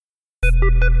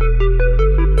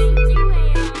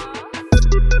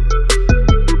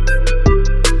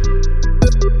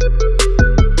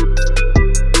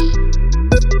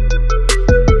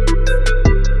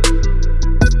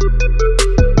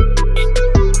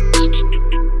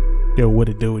Yo, what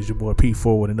it do is your boy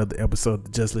P4 with another episode of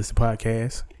the Just Listen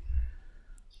podcast.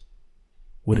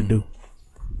 What it do?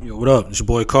 Yo, what up? It's your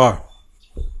boy Carr.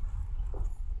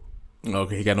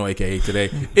 Okay, he got no AKA today.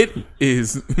 It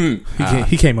is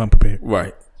He came unprepared.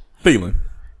 right. Theland.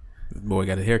 This boy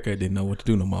got a haircut, didn't know what to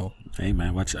do no more. Hey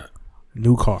man, watch out.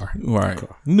 New car. Right.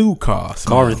 New car.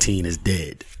 Quarantine is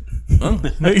dead.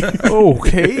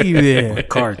 Okay, then.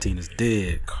 Quarantine is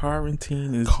dead.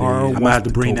 Quarantine is Carl I'm dead. gonna have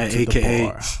to bring that to the AKA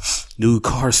bar. new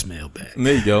car smell back.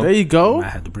 There you go. There you I go. might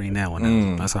have to bring that one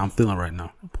out. That's how I'm feeling right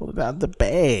now. Pull it out the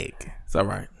bag. It's all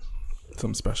right.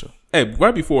 Something special. Hey,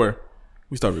 right before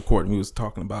we started recording, we was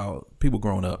talking about people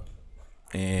growing up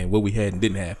and what we had and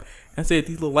didn't have. I said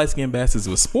these little light-skinned bastards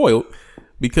was spoiled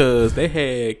because they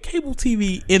had cable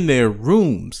TV in their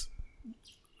rooms.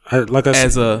 How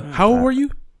old were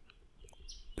you?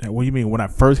 What do you mean? When I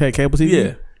first had cable TV?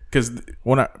 Yeah. Because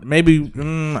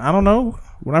I don't know.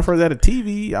 When I first had a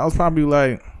TV, I was probably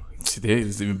like,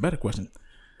 there's an even better question.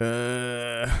 when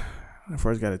I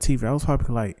first got a TV, I was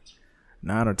probably like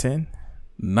 9 or 10.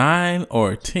 9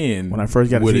 or 10 When I first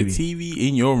got a with TV. a TV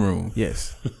in your room.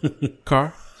 Yes.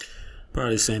 Car?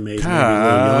 probably the same age, maybe a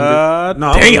little younger. No,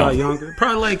 I was a lot younger.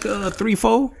 Probably like 3,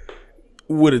 4.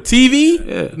 With a TV?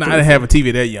 Yeah. No, I didn't have a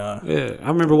TV that young. Yeah. I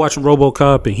remember watching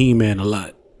RoboCop and He-Man a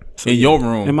lot. So, In your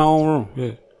room. In my own room.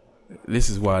 Yeah. This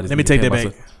is why. Let me take that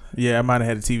back. Yeah, I might have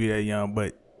had a TV that young,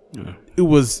 but it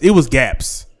was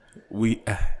gaps.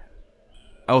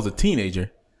 I was a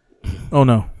teenager. Oh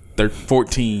no.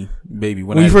 14, baby.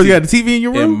 When you first got the TV in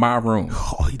your room? In my room.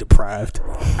 Oh, you deprived.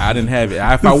 I didn't have it.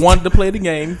 If I wanted to play the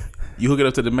game, you hook it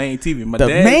up to the main TV.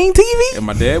 Main TV? And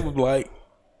my dad was like,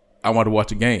 I want to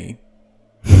watch a game.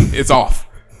 It's off.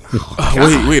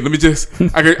 Wait, let me just,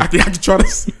 I can try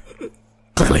this.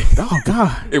 Click. Oh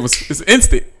God. It's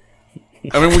instant.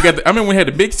 I mean, we had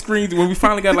the big screen when we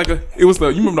finally got you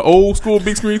remember the old school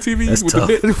big screen TVs? That's with tough.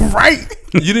 the bit? Right.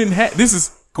 You didn't have, this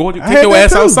is, go take had your that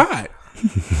ass too. outside.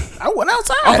 I went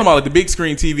outside. I'm talking about like the big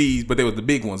screen TVs, but they were the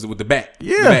big ones with the back.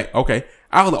 Yeah. The back. Okay.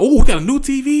 I was like, oh, we got a new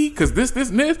TV because this,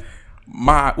 and this.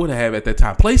 What I have at that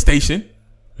time, PlayStation.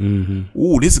 Mm-hmm.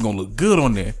 Ooh, this is gonna look good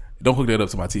on there. Don't hook that up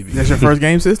to my TV. That's your first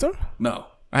game system? No,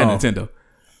 I had Nintendo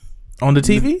On the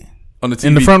TV? on the TV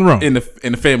In the front room? in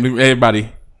the family. Everybody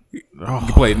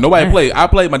played. Nobody played. I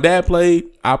played. My dad played.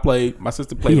 I played. My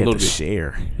sister played He a had little to bit.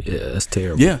 share. Yeah, that's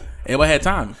terrible. Yeah, everybody had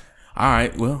time. All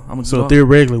right. Well, I'm gonna. So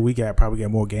theoretically, we probably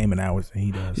got more gaming hours than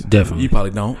he does. Definitely. You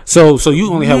probably don't. So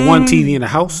you only have one TV in the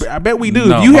house? I bet we do.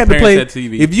 No, if you my had to play, parents had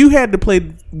TV. if you had to play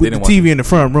with the didn't watch TV in the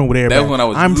front room with everybody, That was when I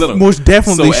was I'm little. most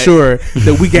definitely So sure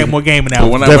that we got more gaming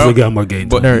hours. when I- Definitely got more games.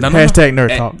 But Nerd. Hashtag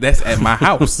nerd talk. That's at my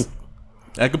house.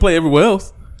 I could play everywhere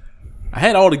else. I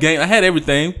had all the games. I had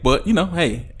everything. But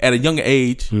hey, at a younger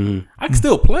age, I can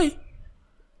still play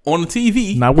on the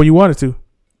TV. Not when you wanted to.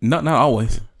 Not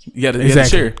always. You got to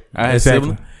Exactly. share. I had Exactly.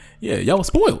 siblings. Yeah, y'all was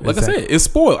spoiled. Like Exactly. I said, it's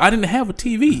spoiled. I didn't have a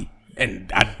TV,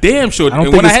 and I damn sure. I don't And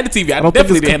think when I it's- had the TV, I I don't think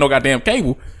definitely it's didn't have no goddamn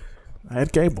cable. I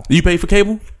had cable. You pay for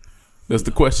cable? That's the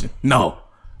question. No.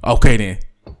 Okay then.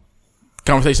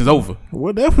 Conversation's over.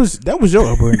 Well, that was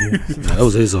your upbringing. That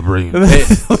was his upbringing. Hey,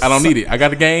 I don't need it. I got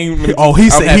the game. Oh, he I'm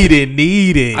said happy. he didn't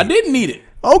need it. I didn't need it.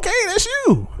 Okay, that's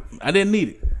you. I didn't need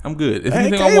it. I'm good. If I had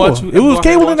anything, I cable. watch. It was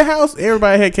cable in the house.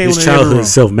 Everybody had cable His in every room. childhood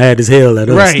self mad as hell at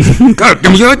us. Right. God,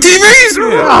 give me your TVs.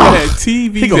 I had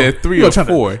TVs at 3 or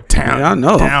 4. Town, Yeah, I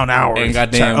know. Town hours. And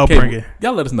goddamn upbringing. cable.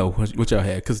 Y'all let us know what y'all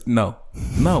had. Because no.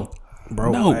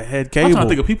 Bro, No. I had I'm cable. trying to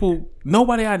think of people.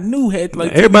 Nobody I knew had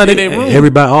like Everybody, TVs in their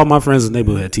room. all my friends in the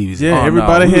neighborhood had TVs. Yeah, Oh,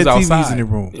 everybody no, we had was TVs outside. in the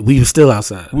room. We were still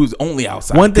outside. We was only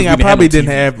outside. One thing I 'cause we probably have didn't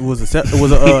no have was a telephone.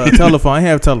 I didn't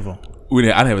have a telephone. I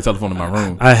didn't have a telephone in my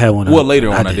room. I had one. Well, later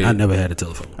on I did. I never had a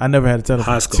telephone. I never had a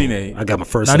telephone. High school. Teenage. I got my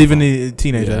first. Not cell even phone. a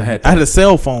teenager. Yeah, I had a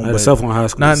cell phone. I had a but cell phone in high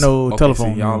school. Not no Okay,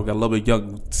 telephone. see, y'all got a little bit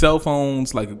young. Cell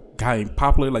phones like kind of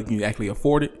popular. Like you can actually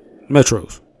afford it.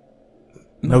 Metros.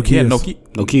 No Yeah, kids. no key.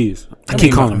 No keys. I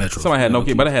keep calling them Metros. Somebody had no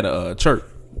key, but I had a chirp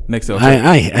next to a chirp.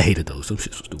 I hated those. Some shit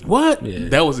was stupid. What? Yeah.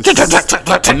 That was and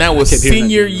that was Kept hearing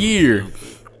senior that. year.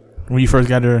 When you first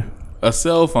got there, A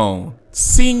cell phone.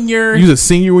 Senior you was a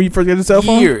senior when you first got a cell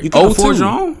phone. year. You can afford your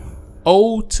own?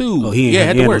 02. Oh, he ain't yeah, had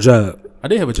had no to work. job. I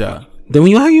did have a job. Then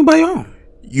when you buy your own?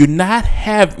 You're not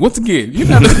have once again. You're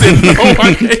not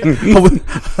listening.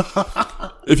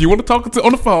 If you want to talk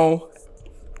on the phone,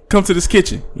 come to this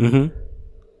kitchen. Mm-hmm.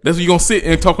 That's where you're gonna sit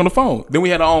and talk on the phone. Then we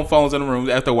had our own phones in the room.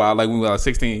 After a while, like when we were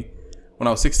 16. When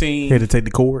I was 16, You had to take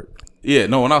the cord. yeah,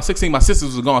 no. When I was 16, my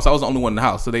sisters was gone, so I was the only one in the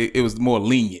house. So it was more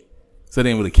lenient. So they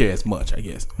didn't really care as much, I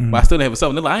guess. But I still didn't have a cell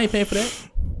phone. They're like, I ain't paying for that.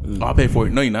 Oh, I paid for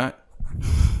it. No, you're not.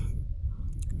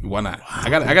 Why not? I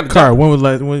got a Carr, when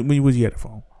was you had a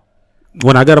phone?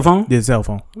 When I got a phone? Did cell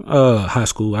phone? High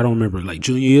school. I don't remember. Like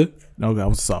junior year? No, I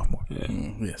was a sophomore.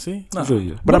 Yeah, see? Nah. Junior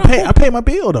year. But I paid my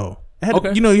bill, though. I had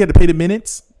to, you had to pay the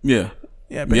minutes. Yeah.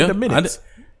 Yeah, I paid the minutes.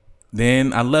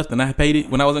 Then I left and I paid it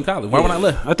when I was in college. Why when I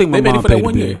left? I think my mom paid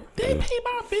the bill. They paid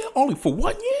my bill only for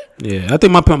 1 year? Yeah, I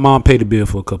think my mom paid the bill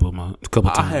for a couple times.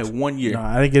 I had 1 year. No,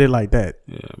 I didn't get it like that.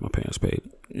 Yeah, my parents paid.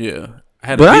 Yeah.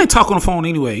 I ain't talk on the phone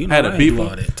anyway. You know, I had a beep. all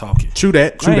that talking. True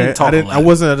that. I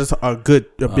wasn't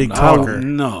a big talker.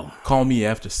 No. Call me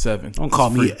after 7. Don't call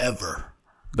me ever.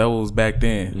 That was back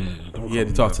then. Yeah, you had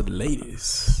to talk to the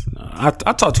ladies. Nah,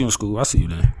 I talked to you in school. I see you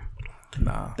then.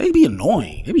 Nah. They be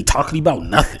annoying. They be talking about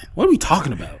nothing. What are we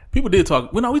talking about? People did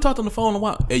talk. Well, no, we talked on the phone a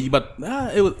while. Hey, you about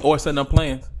it was or setting up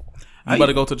plans. You about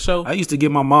to go to the show? I used to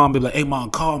get my mom be like, "Hey, mom,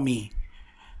 call me."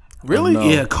 Really? No.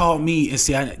 Yeah, call me and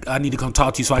say I need to come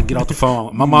talk to you so I can get off the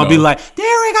phone. My mom be like, "Derek,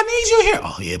 I need you here."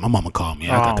 Oh yeah, my mama called me.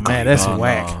 I got to call you. That's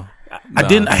whack. No.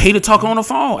 I hated talking on the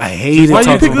phone. I hated talking on the phone.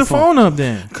 Why you pick the phone up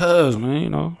then? Cause man, you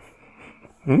know.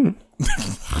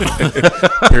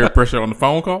 Peer pressure on the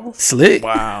phone call? Slick.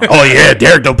 Wow. Oh yeah,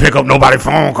 Derek don't pick up nobody's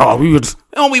phone call. We would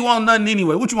don't be want nothing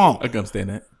anyway. What you want? I can understand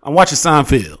that. I'm watching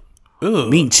Seinfeld.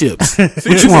 Meat and chips. See,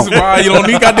 this is why you don't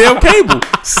need goddamn cable.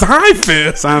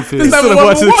 Seinfeld.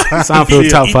 Seinfeld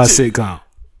top 5 sitcom.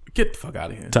 Get the fuck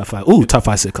out of here. Top 5. Ooh, top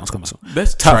 5 sitcoms coming soon.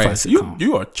 That's top trash. 5 sitcom.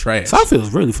 You are trash. Seinfeld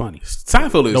is really funny.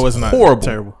 Seinfeld is horrible.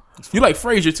 Terrible. You like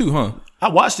Frasier too, huh? I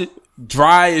watched it.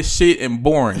 Dry as shit and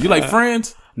boring. You like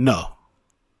Friends? No.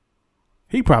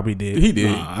 He probably did. He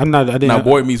did. I didn't. Now,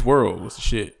 Boy Meets World was the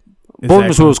shit. Boy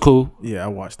Meets World was cool. Yeah, I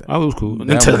watched that. That was cool.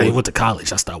 Until they went to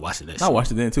college, I started watching that shit. I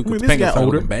watched it then too because Topanga got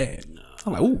older. Bad.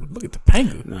 I'm like, ooh, look at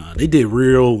Topanga. Nah, they did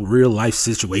real life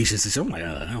situations and shit. I'm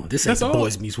like, this ain't the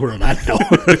Boys Meets World. I know.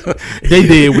 They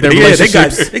did with their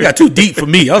relationships. They got too deep for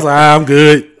me. I was like, I'm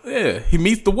good. Yeah, he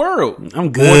meets the world.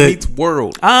 I'm good. Boy Meets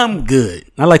World. I'm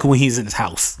good. I like when he's in his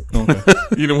house. Okay.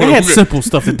 They had simple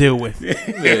stuff to deal with.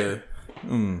 Yeah.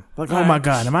 Like, oh my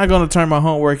God, am I going to turn my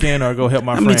homework in or go help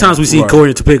my friend? How many times we see Corey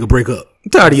and Topanga break up?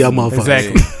 I'm tired of y'all motherfuckers.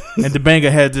 Exactly. And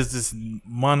Topanga had just this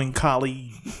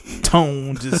melancholy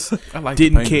tone, just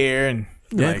didn't care. And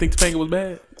I think Topanga was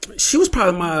bad. She was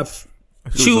probably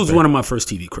she was one of my first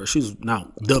TV crush. She was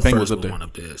not the Topanga first was one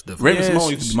up there. Raven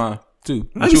Simone used to be mine too.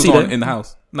 I she was see on that. in the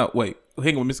house. No, wait,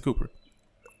 hanging with Mr. Cooper.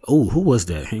 Oh, who was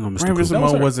that? Hang on, Mr. Raven Cooper.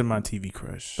 Simone wasn't my TV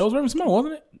crush. That was Raven Simone,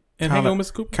 wasn't it? And hanging with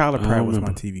Mr. Cooper. Kyla Pratt was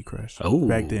my TV crush. Oh,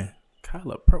 back then.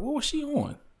 Kyla Pratt, what was she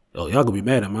on? Oh, y'all gonna be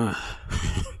mad at mine.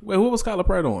 Wait, what was Kyla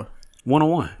Pratt on?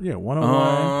 101. Yeah,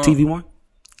 101. TV One.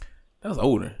 That was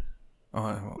older.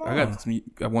 I got I got 3.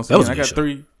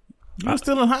 You were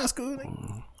still in high school?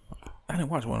 I didn't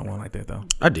watch 101 like that though.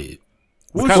 I did.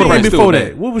 What was she in before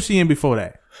that? What was she in before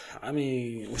that? I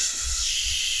mean,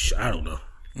 I don't know.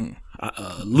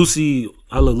 Lucy.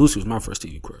 I Love Lucy was my first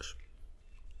TV crush.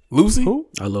 Lucy? Who?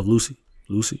 I Love Lucy.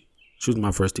 Lucy. She was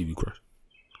my first TV crush.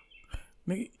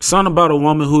 Something about a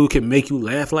woman who can make you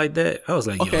laugh like that. I was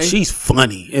like, yo, she's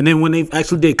funny. And then when they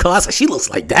actually did class, she looks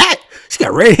like that. She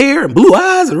got red hair and blue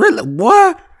eyes and red. Like,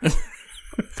 what?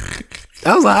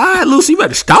 I was like, all right, Lucy, you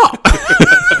better stop.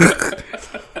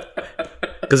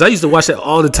 Because I used to watch that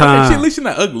all the time. At least she's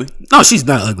not ugly. No, she's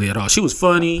not ugly at all. She was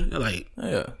funny. Like,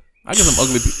 yeah. I get some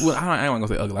ugly people. Well, I ain't gonna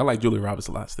say ugly. I like Julia Roberts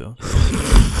a lot still.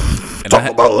 Talk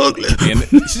about ugly. And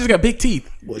she just got big teeth.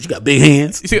 Boy, she got big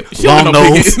hands. She long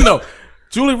nose. No.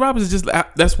 Julia Roberts is just,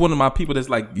 that's one of my people that's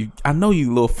like, I know you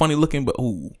a little funny looking, but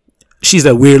ooh. She's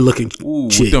that weird looking chick.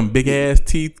 With them big ass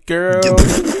teeth, girl.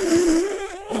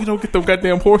 You don't get them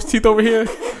goddamn horse teeth over here.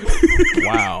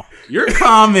 Wow. You're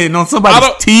commenting on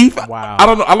somebody's teeth? Wow. I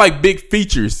don't know. I like big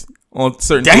features on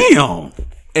certain Damn. Teeth.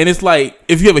 And it's like,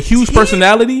 if you have a huge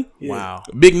personality, wow.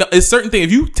 It's certain thing.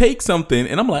 If you take something,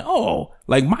 and I'm like, oh,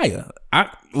 like Maya,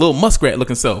 little muskrat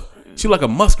looking self. She like a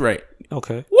muskrat.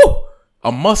 Okay. Woo!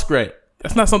 A muskrat.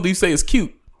 That's not something you say is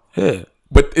cute. Yeah.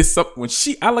 But it's something when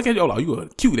I look at you, oh, you a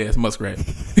cute ass muskrat.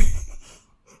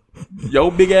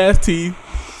 Yo, big ass teeth.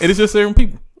 And it's just certain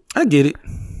people. I get it.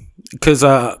 Because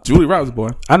Julie Roberts, boy.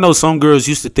 I know some girls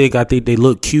used to think they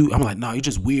look cute. I'm like, no, you're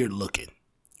just weird looking.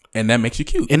 And that makes you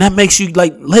cute. And that makes you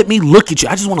like, let me look at you.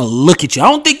 I just want to look at you. I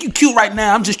don't think you cute right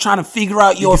now. I'm just trying to figure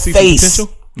out your face.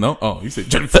 No? Oh, you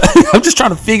said I'm just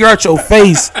trying to figure out your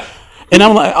face. And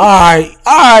I'm like, all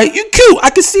right, you cute.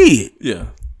 I can see it. Yeah.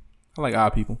 I like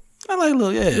odd people. I like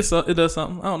little, yeah. It does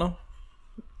something. I don't know.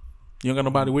 You don't got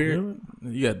nobody weird?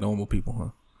 You got normal people,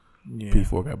 huh? Yeah.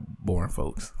 P4 got boring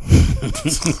folks.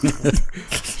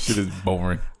 Shit is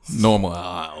boring. Normal.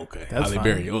 Okay. That's Halle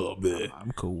Berry. Oh, man.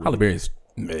 I'm cool with Halle Berry's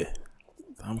meh.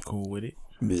 I'm cool with it.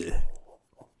 Meh.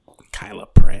 Kyla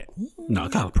Pratt. No,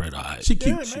 Kyla Pratt, all right. She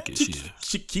cute. Yeah,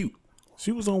 she cute.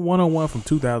 She was on 101 from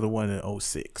 2001 to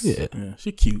 06. Yeah,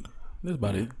 she cute. That's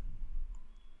about it.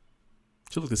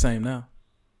 She looks the same now.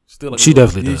 Still, like she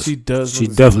definitely does. She does. She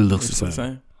definitely looks the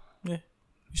same. Yeah,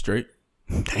 she's straight.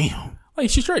 Damn.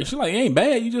 Like she's straight. She like ain't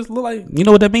bad. You just look like. You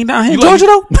know what that mean down here in Georgia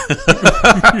though?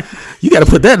 You got to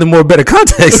put that in more better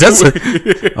context. That's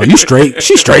oh, you straight?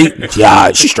 She straight?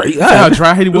 Yeah, she straight. How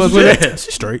dry he was with it.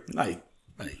 She's straight. Like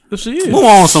she is. Move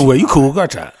on somewhere. You cool?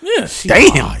 Gotcha. Yeah.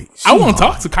 Damn. I want to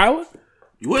talk to Kyla.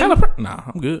 You wouldn't? Nah,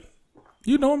 I'm good.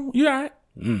 You know him. You all right?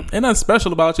 Ain't nothing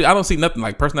special about you. I don't see nothing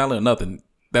like personality or nothing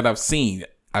that I've seen.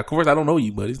 Of course, I don't know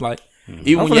you, but it's like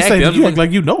even when you act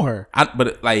like you know her.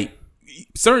 But like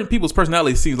certain people's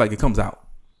personality seems like it comes out.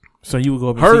 So you would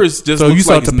go. Hers just. So you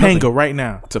saw like Topanga right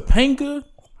now. Topanga.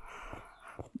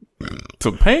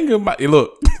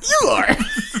 Look, you are.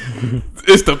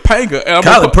 It's Topanga.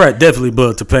 Kyla Pratt definitely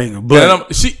bugged Topanga,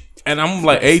 but I'm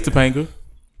like, hey, Topanga.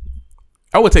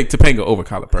 I would take Topanga over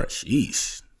Kyla Pratt.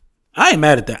 Jeez, I ain't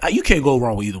mad at that. You can't go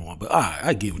wrong with either one, but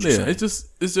I get what you're saying.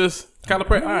 It's just Kyla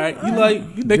Pratt. All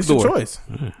right, you next door. Choice.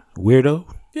 Weirdo.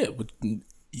 Yeah, but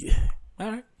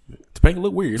all right. Topanga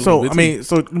look weird. So I mean,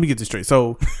 so let me get this straight.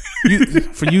 So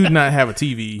for you not have a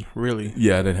TV, really?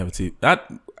 Yeah, I didn't have a TV. I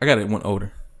got it when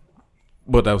older.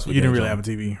 But that was you didn't really have a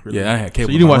TV. Really. Yeah, I had cable.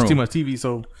 So you didn't watch too much TV.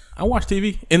 So I watched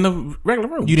TV in the regular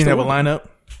room. You didn't have a lineup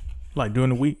like during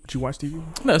the week. Did you watch TV?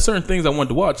 No, certain things I wanted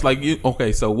to watch. Like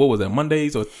okay, so what was that?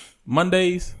 Mondays?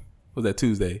 Was that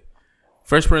Tuesday?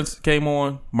 Fresh Prince came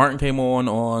on. Martin came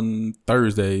on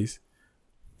Thursdays.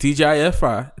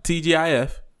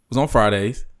 TGIF was on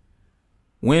Fridays.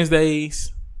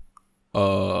 Wednesdays,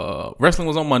 wrestling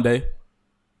was on Monday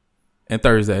and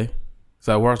Thursday.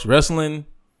 So I watched wrestling,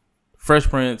 Fresh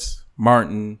Prince,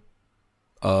 Martin.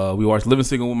 We watched Living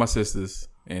Single with my sisters,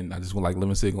 and I just went like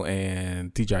Living Single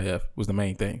and TGIF was the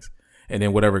main things, and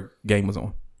then whatever game was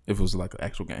on, if it was like an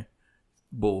actual game,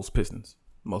 Bulls, Pistons,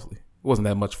 mostly. It wasn't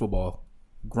that much football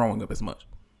growing up as much,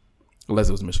 unless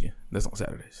it was Michigan. That's on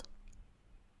Saturdays.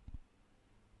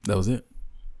 That was it,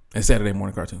 and Saturday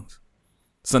morning cartoons.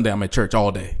 Sunday I'm at church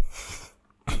all day,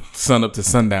 sun up to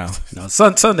sundown. No,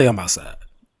 Sunday I'm outside.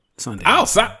 Sunday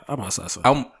outside. I'm outside.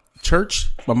 I'm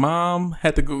church. My mom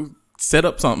had to go set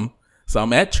up something, so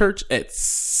I'm at church at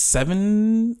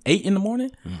 7, 8 in the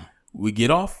morning. We get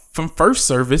off from first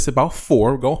service about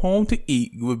 4. Go home to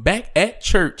eat. We're back at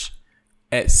church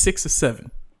at 6 or 7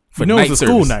 for night it's a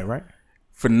service. school night, right?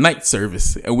 For night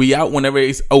service, and we out whenever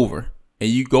it's over.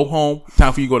 And you go home.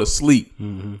 Time for you to go to sleep.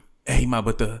 Mm-hmm. Hey,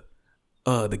 but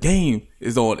the game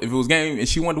is on. If it was game and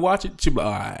she wanted to watch it, she'd be like,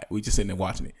 all right, we just sitting there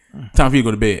watching it. Time for you to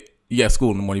go to bed. You got school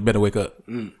in the morning. You better wake up.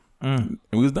 And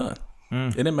we was done.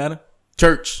 It didn't matter.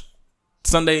 Church,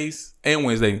 Sundays and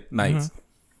Wednesday nights.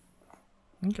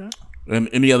 Okay. And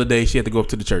any other day, she had to go up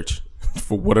to the church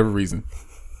for whatever reason.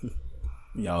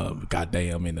 Y'all,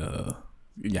 goddamn, in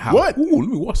your house. What? Ooh, let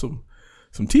me watch some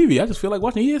TV. I just feel like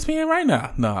watching ESPN right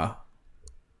now. Nah.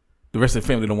 The rest of the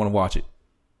family don't want to watch it.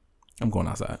 I'm going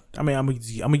outside. I mean, I'm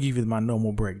gonna give you my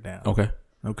normal breakdown.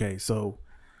 Okay. So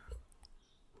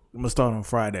I'm gonna start on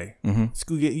Friday.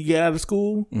 Mm-hmm. You get out of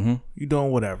school. Mm-hmm. You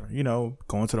doing whatever.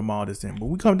 Going to the mall. This thing. But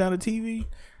we come down to TV.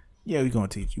 Yeah, we gonna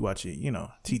teach you watch it.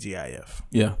 TGIF.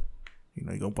 Yeah. You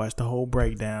gonna watch the whole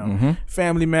breakdown.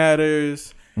 Family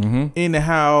Matters. In the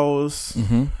House.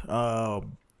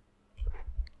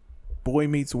 Boy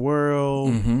Meets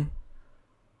World.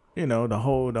 The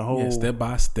whole step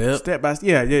by step.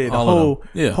 The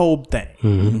whole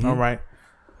thing. All right.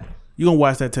 You gonna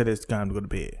watch that till it's time to go to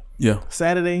bed. Yeah.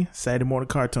 Saturday morning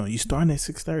cartoon. You starting at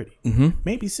 6:30.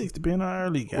 Maybe 6, depending on how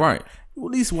early you got. Right. You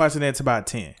at least watching that to about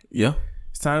 10. Yeah.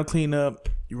 It's time to clean up.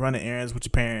 You running errands with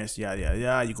your parents. Yeah.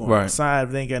 You going outside.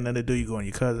 If they ain't got nothing to do, you going to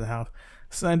your cousin's house.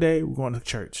 Sunday, we're going to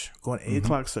church. We're going to 8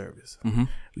 o'clock service.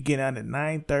 We get out at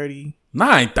 9:30.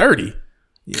 9:30.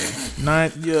 Yeah,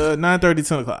 9:30,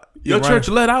 10 o'clock. Your church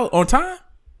let out on time?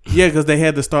 Yeah, because they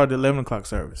had to start the 11 o'clock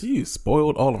service. You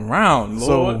spoiled all around,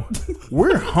 Lord. So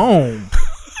we're home.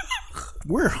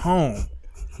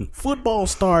 Football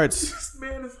starts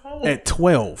at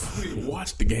 12.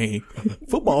 Watch the game.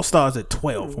 Football starts at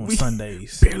 12 on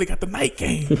Sundays. Barely got the night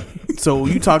game. So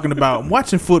you talking about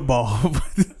watching football.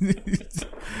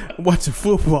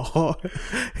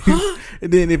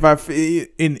 And then if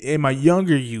in my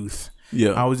younger youth,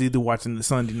 I was either watching the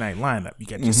Sunday night lineup. You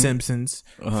got your Simpsons,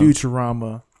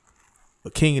 Futurama,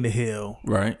 King of the Hill,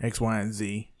 right? X, Y, and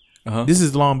Z. This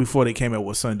is long before they came out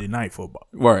with Sunday night football.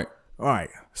 Right. All right.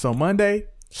 So Monday,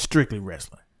 strictly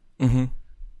wrestling.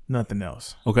 Nothing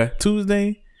else. Okay.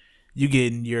 Tuesday, you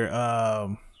getting your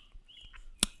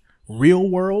Real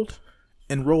World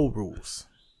and Road Rules.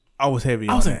 I was heavy.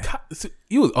 I was in.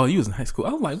 You was in high school.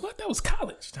 I was like, what? That was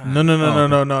college time.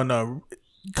 No.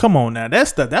 Come on now.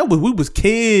 We was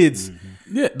kids.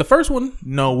 Mm-hmm. Yeah, the first one.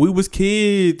 No, we was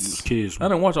kids. I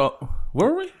didn't watch all.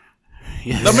 Were we?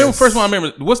 Yes. I remember the first one. I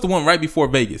remember. What's the one right before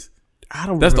Vegas?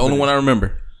 That's the only one I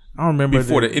remember. I don't remember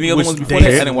before that. Any other ones before that?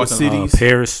 I didn't watch cities.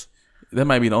 Paris. That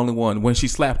might be the only one when she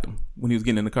slapped him when he was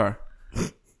getting in the car.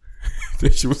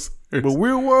 She was. But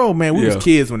real world, man, we was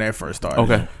kids when that first started.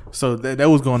 Okay, so that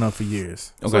was going on for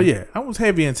years. Okay. So yeah, I was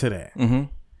heavy into that. Mm-hmm.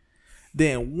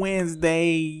 Then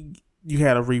Wednesday, you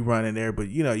had a rerun in there, but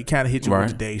you kind of hit you with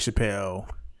the Dave Chappelle,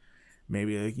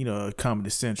 maybe a Comedy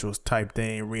Central type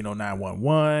thing, Reno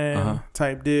 911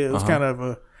 type deal. It was kind of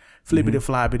a flippity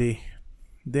floppity.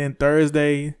 Then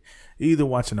Thursday, either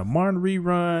watching a Martin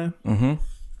rerun,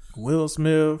 Will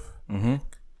Smith,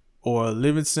 or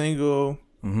Living Single.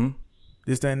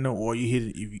 This, that, and no, or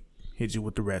you hit you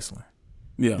with the wrestling.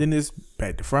 Yeah. Then it's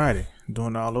back to Friday,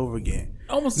 doing it all over again.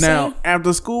 Almost now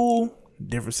after school,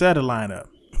 different set of lineup.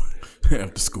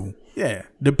 After school, yeah.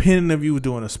 Depending if you were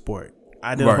doing a sport,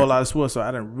 I did a whole lot of sports, so I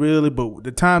didn't really. But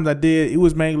the times I did, it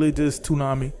was mainly just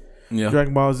Toonami,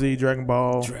 Dragon Ball Z, Dragon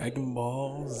Ball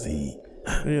Z.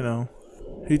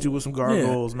 Hit you with some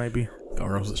gargoyles, maybe.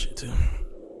 Gargoyles and shit too.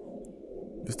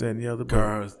 Just that and the other.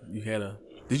 Gargoyles. You had a.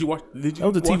 Did you watch? That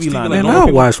was the TV line. Man, I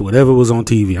watched whatever was on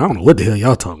TV. I don't know what the hell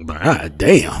y'all talking about. God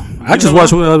damn. I just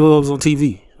watched whatever was on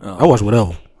TV. I watch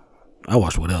whatever.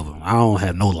 I don't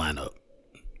have no lineup.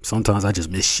 Sometimes I just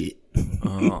miss shit.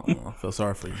 I feel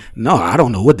sorry for you. No, I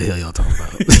don't know what the hell y'all talking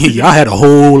about. Y'all had a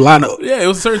whole lineup. Yeah, it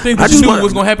was certain things that you knew what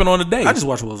was going to happen on the day. I just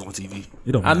watched what was on TV.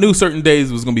 I knew certain days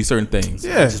was going to be certain things.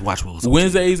 Yeah. I just watched what was on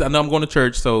Wednesdays, TV. I know I'm going to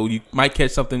church, so you might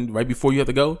catch something right before you have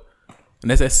to go. And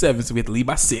that's at 7, so we have to leave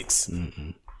by 6.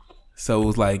 Mm-hmm. So it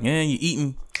was like, you're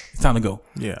eating. It's time to go.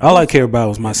 Yeah. All I care about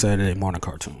was my Saturday morning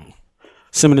cartoon.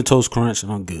 Cinnamon Toast Crunch,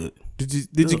 and I'm good.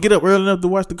 Did you get up early enough to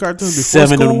watch the cartoon before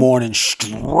 7 school? in the morning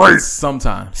straight.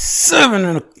 Sometimes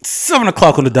 7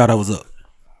 o'clock on the dot. I was up.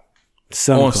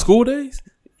 On school days.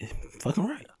 Fucking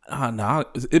right. No,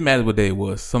 it matters what day it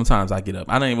was. Sometimes I get up.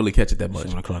 I didn't really catch it that much.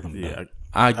 7 o'clock on the dot.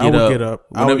 I would get up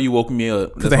whenever you woke me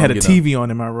up. Because I had a TV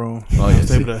on in my room. Oh yeah, I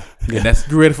was able to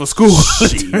get ready for school.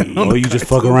 Or you just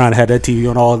fuck around and had that TV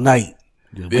on all night.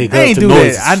 I ain't do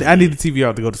that. I need the TV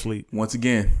out to go to sleep. Once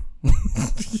again,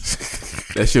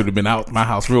 that should have been out my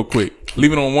house real quick.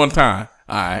 Leave it on one time.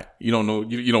 All right, you don't know,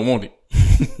 you don't want it.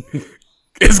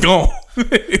 It's gone.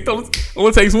 It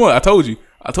only takes one. I told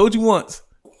you once.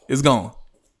 It's gone.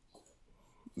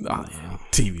 Oh, yeah.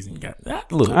 TVs and you got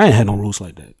that. Look, I ain't had no rules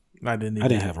like that. I didn't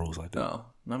have rules like that. No,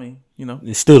 I mean,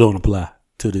 it still don't apply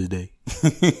to this day.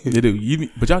 They do.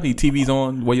 But y'all need TVs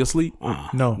on while you sleep.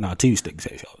 No, TV sticks.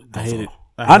 I hate it.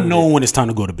 I know when it's time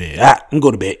to go to bed. I'm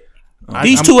going to bed.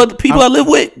 These two other people I live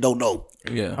with don't know.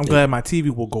 Yeah, I'm glad my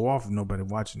TV will go off if nobody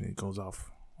watching it. It goes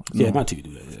off. Yeah, my TV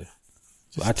do that. Yeah.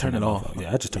 So I turn it off.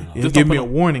 Yeah, I just turn it off. It'll give me a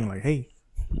warning like, hey,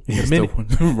 in a minute,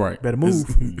 right? Better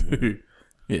move.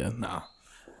 Yeah, nah.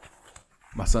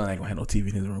 My son ain't gonna have no TV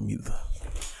in his room either.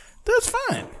 That's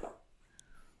fine.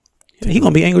 He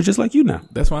gonna be angry just like you now.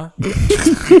 That's fine.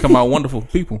 Come out wonderful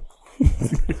people.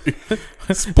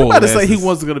 Spoiled. I'm about to say he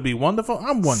was gonna be wonderful.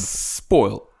 I'm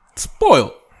wonderful.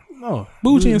 Spoiled. No,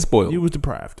 bougie and spoiled. You was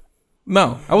deprived.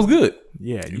 No, I was good.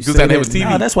 Yeah, you just had to have a TV.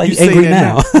 No, that's why you angry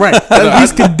now. Right.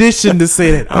 He's conditioned to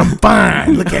say that I'm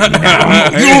fine. Look at me now.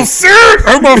 You sir,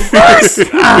 I'm a face.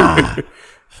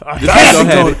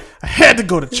 I had to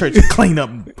go to church and clean up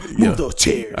and move those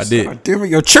chairs. I did. Damn it,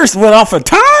 your church went off for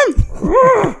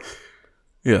time?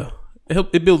 Yeah.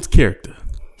 It builds character.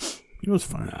 It was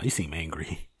fine. Nah, you seem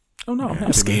angry. Oh, no.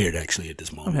 I'm scared, actually, at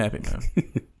this moment. I'm happy, man.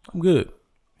 I'm good.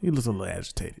 He looks a little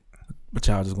agitated. But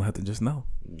y'all just going to have to just know.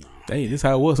 Hey, this is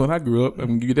how it was when I grew up. I'm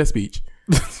going to give you that speech.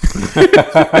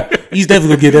 He's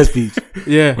definitely going to get that speech.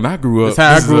 Yeah. When I grew up.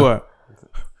 That's how I grew up.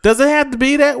 Does it have to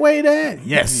be that way, Dad?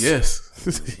 Yes.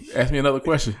 Ask me another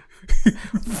question.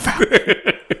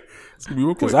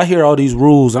 Because I hear all these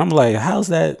rules, and I'm like, how's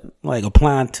that like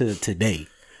applying to today?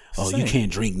 Oh, you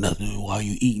can't drink nothing while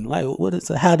you eating. Like, what is?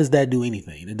 How does that do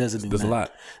anything? It doesn't do nothing. A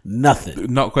lot.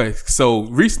 Nothing. No, okay. So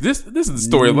this is the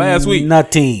story of last week.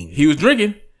 Nothing. He was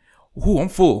drinking. Ooh, I'm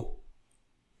full.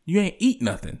 You ain't eat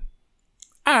nothing.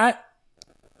 All right.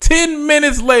 10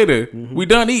 minutes later, we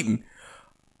done eating.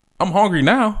 I'm hungry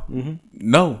now. Mm-hmm.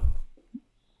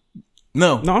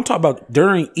 No, I'm talking about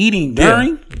during eating.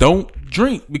 During, don't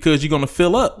drink because you're gonna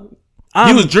fill up.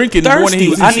 He was drinking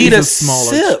thirsty. I need a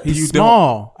sip. He's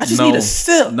small. I just need a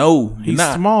sip. No, he's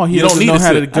small. He doesn't know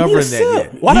how to govern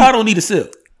that yet. Why do I don't need a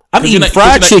sip? I'm eating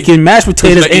fried chicken, mashed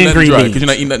potatoes, and green beans. Because you're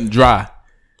not eating nothing dry.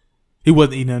 He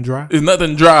wasn't eating nothing dry. It's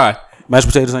nothing dry. Mashed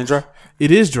potatoes ain't dry.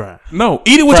 It is dry. No,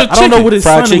 eat it with your chicken. I don't know what his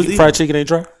fried son was chicken. eating. Fried chicken ain't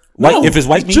dry. White, No, if it's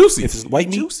white meat, juicy. If it's white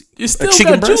meat, Juicy. It's still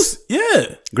chicken got breast? juice.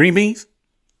 Yeah, green beans.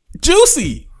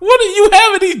 juicy. What are you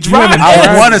having these dry?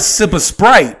 I want a sip of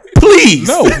Sprite, please.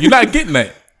 No, you're not getting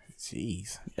that.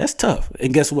 Jeez. That's tough.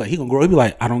 And guess what? He gonna grow. He be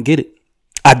like, I don't get it.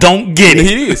 I don't get it.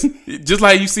 It is just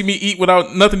like you see me eat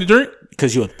without nothing to drink.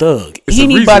 Because you're a thug. It's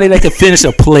Anybody that can finish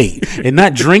a plate and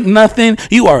not drink nothing,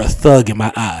 you are a thug in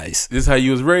my eyes. This is how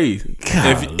you was raised.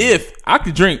 If I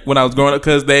could drink when I was growing up,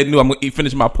 because they knew I'm gonna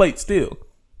finish my plate still.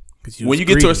 When you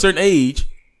get to a certain age,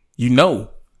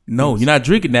 no, you're not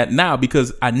drinking that now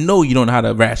because I know you don't know how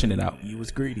to ration it out. You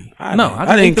was greedy. I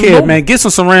didn't care, man. Get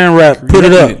some saran wrap. Put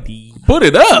it up. Put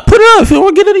it up. Put it up. If you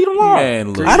want to get it, eat tomorrow.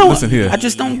 Man, look, I don't. Listen here. I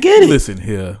just don't get it. Listen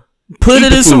here. Put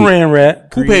it in saran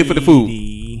wrap. Who paid for the food?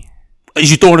 Is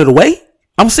you throwing it away?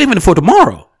 I'm saving it for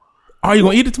tomorrow. Are you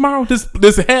gonna eat it tomorrow? This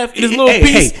little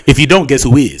piece. Hey, if you don't, guess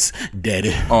who is?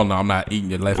 Daddy. Oh no, I'm not eating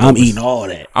your leftovers. I'm eating all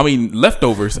that. I'm eating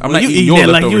leftovers. I'm not you eating eating your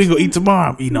that leftovers. like you ain't gonna eat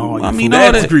tomorrow. I'm eating all your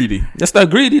food. That's greedy. That's not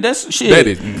greedy. That's shit. That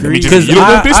is greedy. Because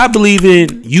I believe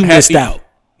in you missed out.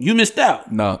 You missed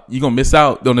out. No, you're gonna miss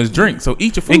out on this drink. So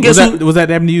eat your food. And was that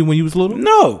happening to you when you was little?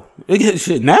 No.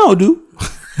 Shit, now, dude.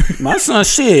 My son,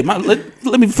 shit.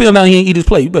 Let me feel down here and eat his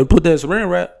plate. You better put that saran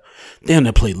wrap. Damn,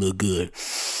 that plate look good.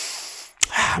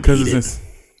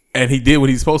 And he did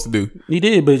what he's supposed to do. He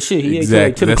did, but shit, he Exactly.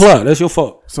 ate till 10 o'clock. That's your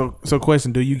fault. So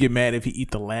question: do you get mad if he eat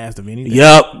the last of anything?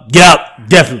 Yup,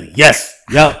 definitely, yes,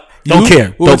 yup. Don't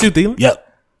care. What about you, Theland? Yep.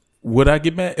 Would I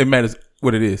get mad? It matters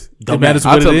what it is. It matters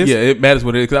what it is? Yeah, it matters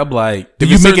what it is. Because I'm like, Do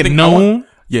you make it known?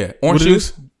 Yeah, orange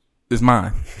juice is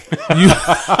mine.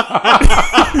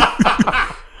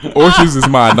 Orange juice is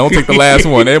mine. Don't take the last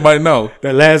one. Everybody know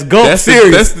that last gulp. That's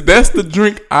the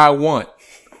drink I want.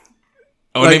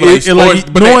 Knowing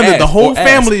that the whole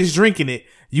family is drinking it,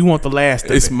 you want the last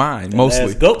of it. It's mine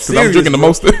mostly because I'm drinking the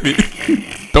most of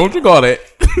it. Don't drink all that.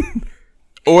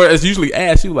 Or it's usually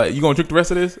asked you like, you gonna drink the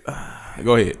rest of this?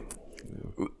 Go ahead.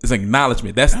 It's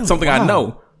acknowledgement. That's something I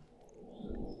know.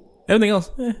 Everything else,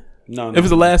 no. If it's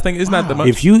the last thing, it's not that much.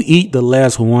 If you eat the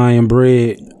last Hawaiian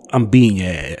bread, I'm beating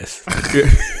your ass.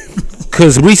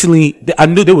 Because recently, I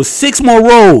knew there was 6 more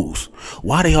rolls.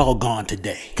 Why they all gone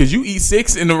today? Because you eat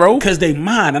 6 in a row? Because they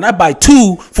mine, and I buy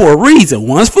 2 for a reason.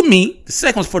 One's for me, the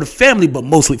second one's for the family, but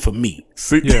mostly for me.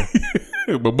 See? Yeah.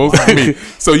 But mostly for me.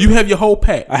 So you have your whole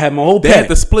pack. I have my whole pack. They had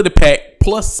to split a pack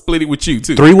plus split it with you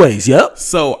too. 3 ways, yep.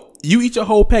 So you eat your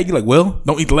whole pack. You're like, well,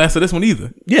 don't eat the last of this one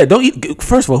either. Yeah, don't eat.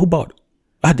 First of all, who bought it?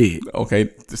 I did. Okay,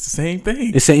 it's the same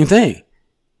thing. The same thing.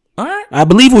 All right. I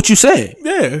believe what you said.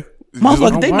 Yeah.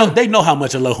 Motherfucker, they know how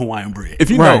much I love Hawaiian bread. If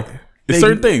you know, it's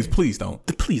certain things, please don't.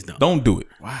 Please don't. Don't do it.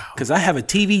 Wow. Because I have a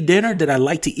TV dinner that I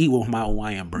like to eat with my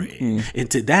Hawaiian bread. And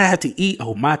today I have to eat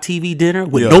my TV dinner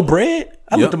with no bread.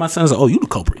 I looked at my son and said, oh, you the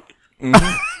culprit.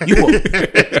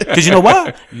 Because you know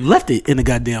why? You left it in the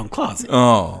goddamn closet.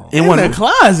 Oh. In the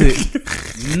closet?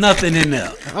 Nothing in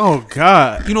there. Oh,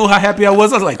 God. You know how happy I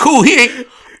was? I was like, cool, he ain't.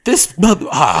 This mother.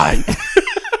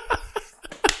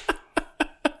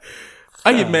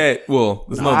 I get mad. Well,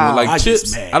 there's another one. Like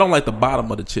chips, I don't like the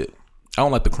bottom of the chip. I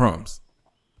don't like the crumbs.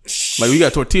 Like we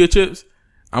got tortilla chips.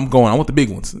 I want the big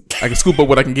ones. I can scoop up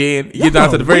what I can get. Get down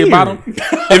to the very bottom.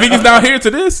 If it gets down here to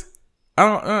this, I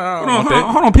don't want that.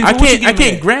 Hold on, people. I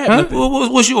can't grab nothing.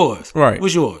 What's yours? Right.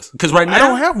 What's yours? Because right now I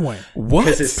don't have one.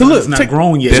 What? So look, it's not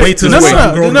grown yet. Wait till no,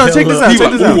 check this out.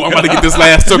 Check this out. I'm about to get this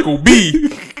last circle B.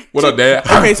 What up, Dad?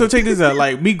 Okay, so check this out.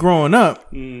 Like me growing up,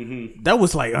 that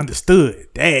was like understood.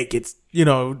 Dad gets,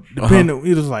 depending.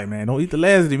 He was like, man, don't eat the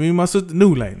last of it. Me and my sister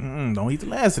knew, like, don't eat the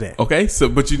last of that. Okay, so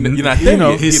but you're not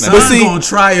there. His son's gonna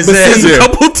try his ass a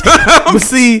couple times. But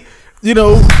see,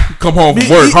 come home from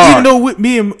work hard. Even though with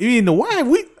me and the wife,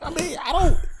 I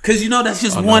don't. Because that's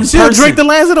just one She'll person. drink the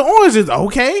last of the oranges.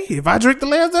 Okay, if I drink the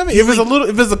last of it,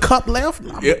 if it's a cup left,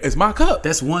 it's my cup.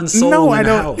 That's one soul in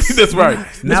the house. That's right.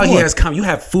 Now he has you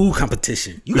have food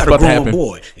competition. You got a grown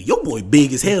boy, and your boy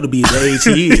big as hell to be the age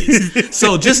he is.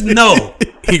 So just know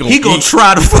he gonna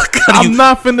try to fuck out of you. I'm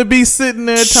not finna be sitting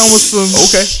there telling some.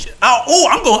 Okay.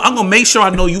 I'm gonna make sure I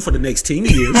know you for the next 10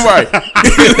 years. Right.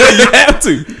 You have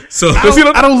to. So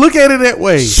I don't look at it that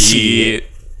way. Shit.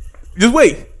 Just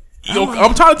wait.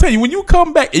 I'm trying to tell you, when you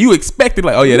come back and you expect it,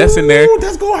 like, oh yeah, that's in there,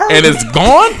 that's gonna hurt, and it's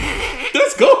gone.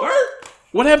 That's gonna hurt.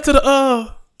 What happened to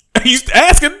the He's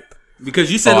asking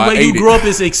because you said the way you grew up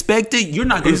is expected. You're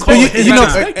not gonna call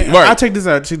it. I'll check this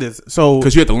out. Check this. So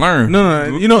because you have to learn. No.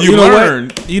 You learn.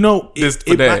 What?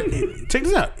 Check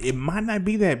this out. It might not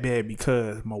be that bad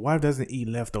because my wife doesn't eat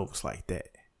leftovers like that.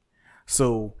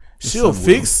 So she'll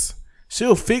fix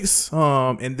she'll fix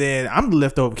and then I'm the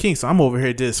leftover king, so I'm over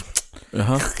here just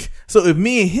So if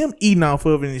me and him eating off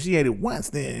of it and she ate it once,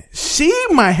 then she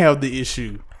might have the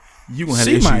issue. You gonna have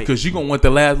the issue because you gonna want the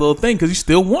last little thing because you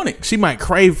still want it. She might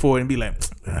crave for it and be like,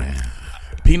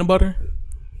 peanut butter.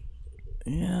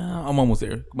 Yeah, I'm almost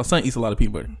there. My son eats a lot of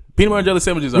peanut butter. Peanut butter and jelly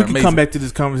sandwiches are amazing. We can come back to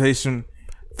this conversation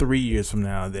 3 years from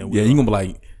now. Then you gonna be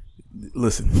like,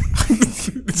 listen. You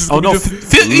gonna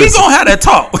have that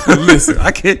talk. Listen,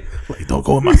 I can't. Like, don't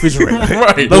go in my refrigerator.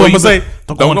 Right. Don't I'm gonna say.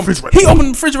 Don't go in the refrigerator. He opened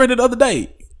the refrigerator the other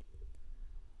day.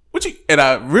 What you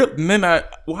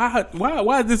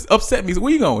why this upset me? So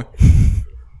where you going?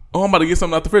 Oh, I'm about to get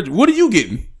something out the fridge. What are you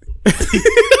getting?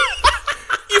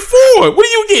 You fool. What are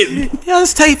you getting? Yeah,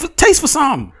 let's taste for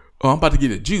something. Oh, I'm about to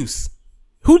get a juice.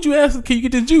 Who'd you ask? Can you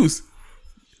get this juice?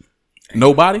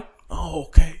 Nobody. Oh,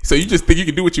 okay. So you just think you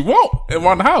can do what you want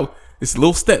around the house? It's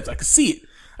little steps. I can see it.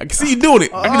 I can see you doing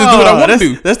it. I can just do what I want to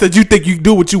do. That's that you think you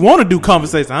do what you want to do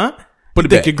conversation, huh? Put it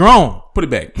back. You're grown. Put it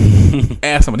back.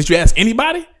 Ask someone. Did you ask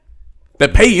anybody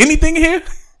that pay anything in here?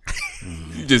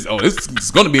 You just, this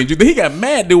is going to be in juice. Then he got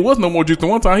mad. There was no more juice. The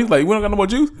one time he was like, we don't got no more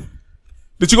juice.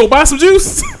 Did you go buy some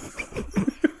juice?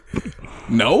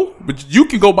 No, but you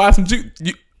can go buy some juice.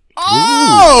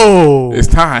 It's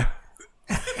time.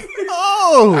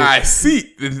 I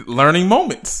see. Learning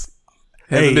moments.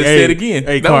 Hasn't been said again.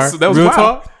 Hey, that was real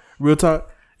talk. Real talk.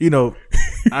 You know,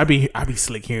 I be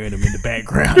slick hearing him in the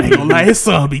background. I ain't gonna lie, his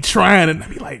son be trying, and I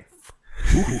be like,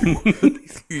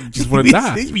 you just want to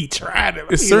die. He be trying.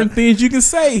 There's certain things you can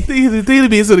say. The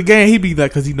be into the game. He be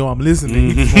like, cause he know I'm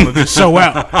listening. He just want to show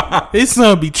out. His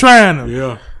son be trying him.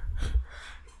 Yeah.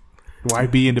 Why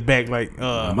be in the back like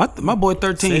my boy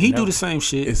 13? He do the same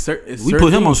shit. We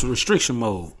put him on some restriction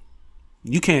mode.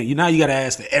 You can't. Now you got to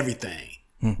ask for everything.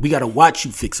 We got to watch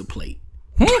you fix a plate.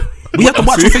 We have to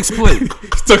watch you fix a plate.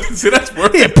 See, that's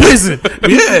worse. He in prison.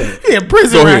 Yeah, he in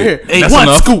prison right here. Hey, one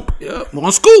enough. Scoop. Yeah,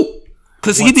 one scoop.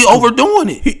 Cause he be overdoing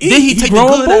it. Then he take the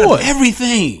good out of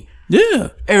everything. Yeah.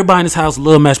 Everybody in this house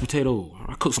love mashed potato.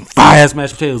 I cook some fire ass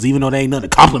mashed potatoes, even though they ain't nothing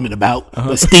to compliment about.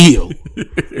 But still.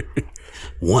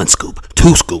 1 scoop,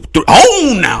 2 scoop, 3.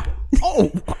 Oh, now.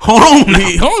 Oh, hold on now.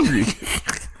 He hungry.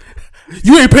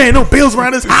 You ain't paying no bills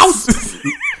around this house.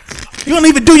 You don't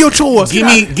even do your chores.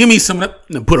 Give me some of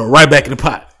that and put it right back in the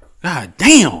pot. God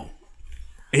damn.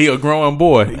 He a growing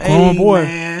boy. Growing boy.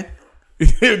 Man.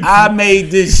 I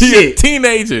made this shit. A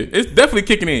teenager. It's definitely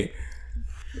kicking in.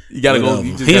 You gotta go.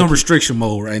 He on restriction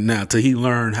mode right now till he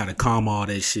learn how to calm all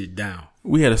that shit down.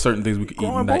 We had a certain things we could eat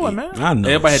and not eat. Man. I know.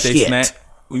 Everybody had their snack.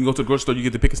 When you go to the grocery store, you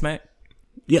get to pick a snack.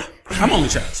 Yeah, I'm only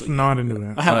child. So no, I didn't do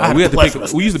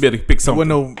that. We used to be able to pick something.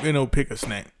 No pick a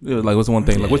snack. It was like, what's one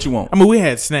thing? Like, what you want? I mean, we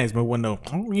had snacks, but wasn't no.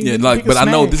 But I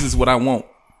know this is what I want.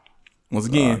 Once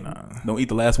again, don't eat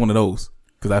the last one of those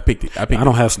because I picked it. I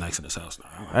don't have snacks in this house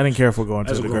now. I didn't care for going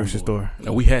to the grocery store.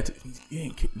 No, we had to.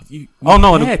 You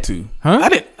had to. Huh? I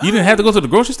didn't. You didn't have to go to the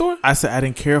grocery store? I said I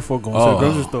didn't care for going to the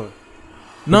grocery store.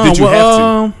 No, did you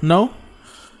have to? No.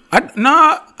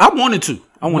 I wanted to.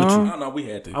 No, we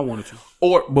had to. I wanted to.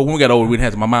 But when we got older, we didn't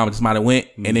have to. My mom just might have went,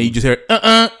 and then you just heard,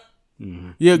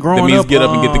 Yeah, growing up. That means get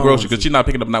up and get the grocery because she's not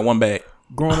picking up not one bag.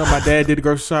 Growing up, my dad did the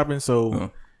grocery shopping,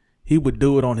 so he would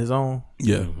do it on his own.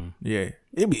 Yeah. Yeah.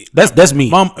 It'd be that's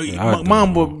me. I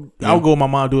would go with my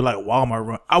mom do like Walmart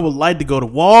run. I would like to go to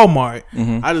Walmart.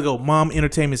 I just go, Mom,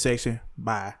 entertainment section.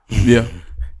 Bye. Yeah.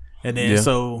 And then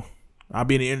so I'll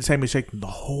be in the entertainment section the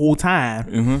whole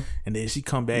time, and then she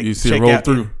come back. You see it roll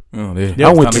through.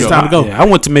 It's time to go. I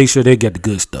want to make sure they get the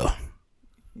good stuff.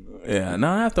 Yeah, no.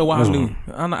 After a while, I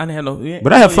didn't have no. Yeah,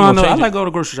 but I have fun though. I like go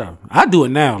to grocery shopping. I do it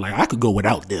now. Like I could go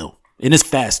without them, and it's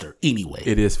faster anyway.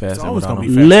 It is faster. It's gonna be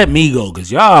faster. Let me go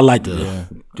because y'all like to. Yeah.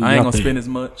 I ain't gonna spend as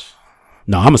much.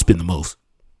 No, I'm gonna spend the most.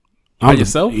 By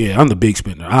yourself? Yeah, I'm the big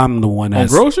spender. I'm the one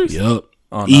that's on groceries. Yup.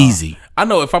 Oh, no. Easy. I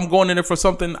know if I'm going in there for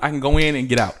something, I can go in and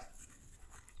get out.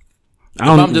 If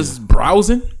I'm just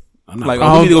browsing, like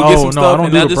we need to go get some stuff. I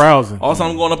don't do the browsing. Also,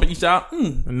 I'm going up and eat out.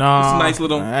 Nah, it's a nice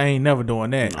little. I ain't never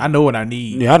doing that. I know what I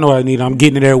need. Yeah, I know what I need. I'm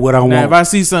getting there what I want. If I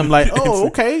see something like,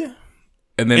 okay,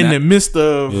 and then in the midst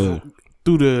of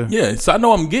through the so I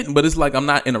know I'm getting, but it's like I'm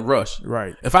not in a rush.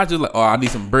 Right. If I just like, I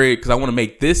need some bread because I want to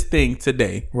make this thing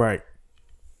today. Right.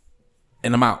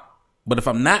 And I'm out. But if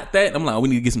I'm not that, I'm like, we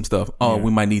need to get some stuff. Oh,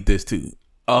 we might need this too.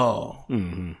 Oh.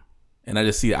 And I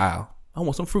just see the aisle. I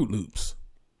want some Fruit Loops.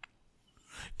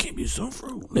 Give me some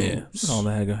Fruit Loops. Yeah. That's all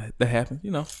that happens,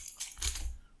 you know.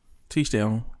 Teach their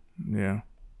own. Yeah.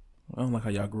 I don't like how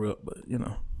y'all grew up, but you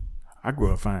know. I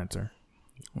grew up fine, sir.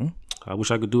 I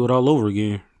wish I could do it all over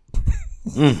again.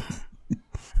 What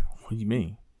do you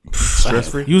mean? Stress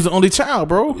free. You was the only child,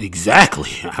 bro. Exactly.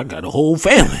 I got a whole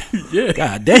family. Yeah.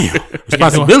 God damn.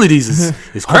 Responsibilities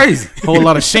is crazy. Whole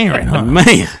lot of sharing, huh?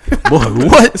 Man, boy,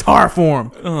 what? It's hard for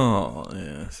him. Oh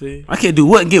yeah. See, I can't do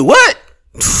what and get what?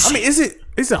 I mean, is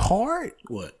it hard?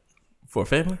 What? for a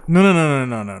family. No.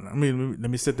 I mean, let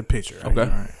me set the picture. Right?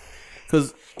 Okay. Right.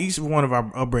 Because each one of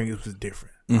our upbringings was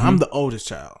different. Mm-hmm. I'm the oldest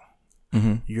child.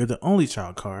 Mm-hmm. You're the only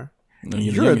child, Carr.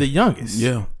 You're the youngest.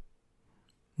 Yeah.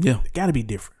 It got to be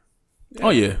different.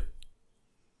 Oh yeah.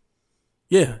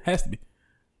 Yeah, has to be.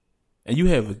 And you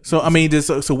have so I mean,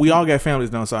 so we all got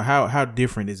families now. So how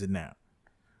different is it now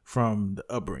from the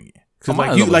upbringing? Because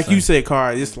like you said,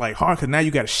 Carr, it's like hard because now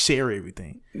you got to share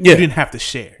everything. Yeah. You didn't have to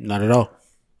share. Not at all.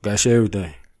 Got to share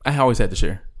everything. I always had to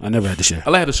share. I never had to share.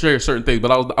 I had to share certain things,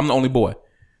 but I'm the only boy.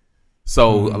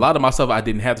 So a lot of my stuff I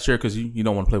didn't have to share because you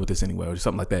don't want to play with this anyway or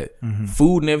something like that. Mm-hmm.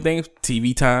 Food and everything,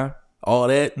 TV time, all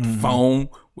that, phone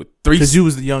with 3. Because you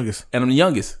was the youngest, and I'm the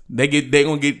youngest. They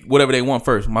gonna get whatever they want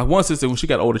first. My one sister, when she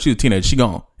got older, she was a teenager. She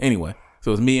gone anyway.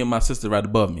 So it's me and my sister right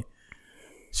above me.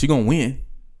 She gonna win,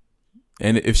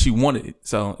 and if she wanted it,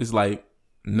 so it's like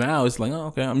now it's like, oh,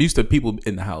 okay, I'm used to people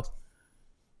in the house,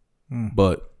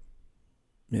 but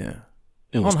yeah,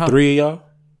 it was 3 of y'all.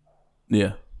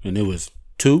 Yeah, and it was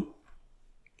 2.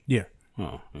 Yeah.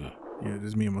 Oh, yeah. Yeah,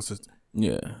 just me and my sister.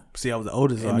 Yeah. See, I was the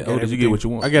oldest. And the oldest, you get what you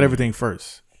want. I got everything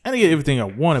first. I didn't get everything I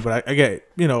wanted, but I got,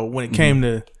 when it came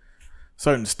to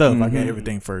certain stuff, I got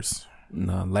everything first.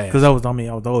 No, last. Because I was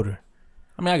older.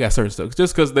 I mean, I got certain stuff.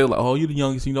 Just because they're like, oh, you the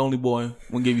youngest, you the only boy.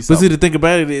 We'll give you But something. see, the thing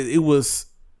about it was,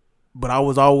 but I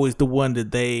was always the one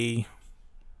that they,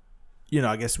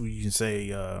 I guess we can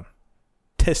say,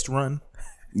 test run.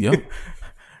 Yep.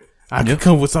 I could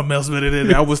come with something else better than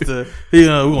that. I was the, we're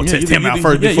going to test him out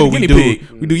first before we do.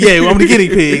 I'm the guinea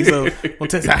pig. So we're going to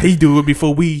test how he do it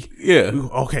before we. Yeah.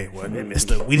 Okay, well, that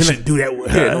messed up. We shouldn't do that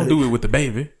with her. Yeah, don't do it with the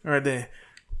baby. Right there.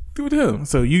 Do it with him.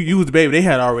 So you was the baby. They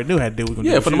had already knew how to do it.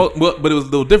 Yeah, for the most, but it was a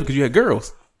little different because you had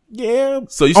girls. Yeah.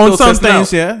 So you still on some testing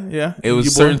things, out. Yeah. It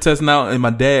was certain testing out, and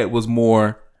my dad was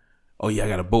more, oh, yeah, I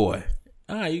got a boy.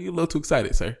 You get a little too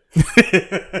excited, sir.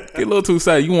 Get a little too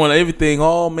excited. You want everything,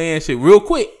 all man shit, real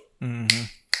quick. Mm-hmm.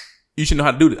 You should know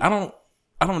how to do this. I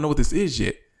don't know what this is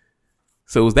yet.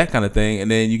 So it was that kind of thing.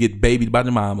 And then you get babied by the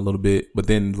mom a little bit, but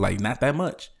then like not that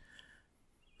much.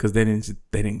 Cause they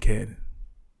didn't care.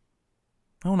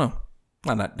 I don't know.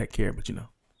 I'm not that care, but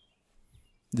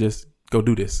just go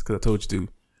do this. Cause I told you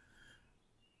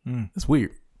to. It's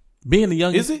weird. Being the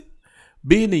youngest. Is it?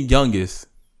 Being the youngest,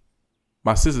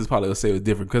 my sisters probably will say it was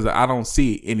different because I don't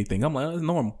see anything. I'm like, oh, it's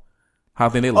normal. How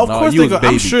think they like, of course you was baby.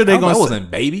 I'm sure they're gonna say, I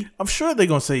wasn't baby. I'm sure they're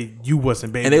gonna say you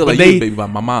wasn't baby. And they were like, you was baby by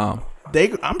my mom.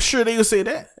 I'm sure they gonna say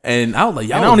that. And I was like,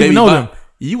 y'all I don't even know them.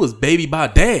 You was baby by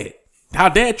dad. How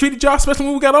dad treated y'all, especially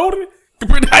when we got older,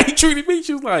 compared to how he treated me.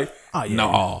 She was like, oh, yeah.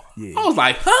 No. Yeah. I was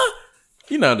like, huh?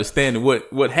 You not understanding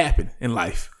what happened in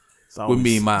life with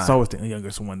me and mine. It's always the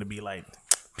youngest one to be like,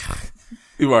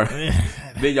 right.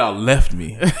 Then y'all left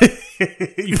me.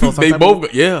 You they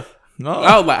both, yeah. No.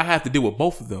 I was like, I have to deal with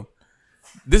both of them.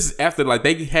 This is after like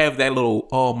they have that little,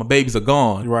 oh, my babies are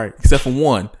gone, right? Except for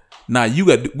one. Now you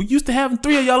got. We used to having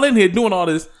 3 of y'all in here doing all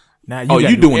this. Now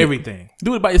you doing everything.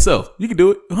 Do it by yourself. You can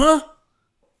do it, huh?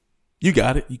 You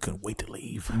got it. You couldn't wait to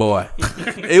leave, boy.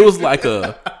 It was like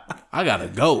I gotta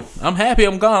go. I'm happy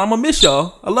I'm gone. I'm gonna miss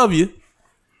y'all. I love you.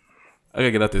 I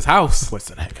gotta get out this house. What's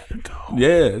that? I gotta go.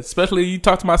 Yeah, especially you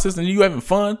talk to my sister and you having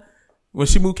fun. When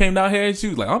she came down here, she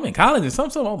was like, I'm in college and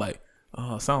something. I'm like,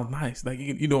 oh, sounds nice. Like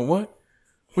you doing what?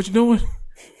 What you doing?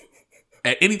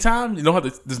 At any time, you don't have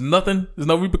to. There's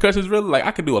no repercussions really. Like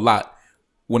I could do a lot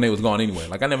when they was gone anyway.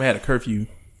 Like I never had a curfew.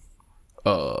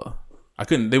 I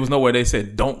couldn't. There was nowhere they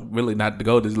said don't really not to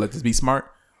go. Just let this be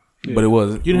smart. Yeah. But it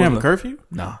was. You didn't have a curfew?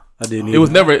 Nah, I didn't. It was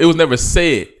never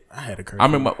said. I had a curfew. I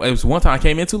remember it was one time I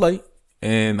came in too late,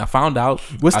 and I found out.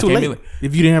 What's too late?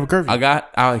 If you didn't have a curfew,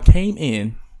 I came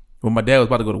in when my dad was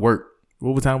about to go to work.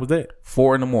 What time was that?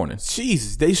 4 a.m.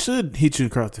 Jesus, they should hit you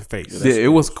across the face. Yeah, it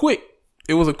was quick.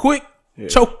 It was a quick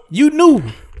choke. You knew.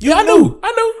 I knew.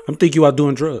 I'm thinking you out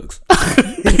doing drugs.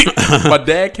 My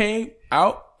dad came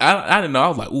out. I didn't know. I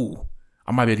was like, ooh,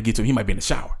 I might be able to get to him. He might be in the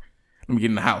shower. Let me get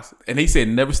in the house. And he said,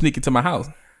 never sneak into my house.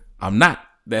 I'm not.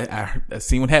 I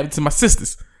seen what happened to my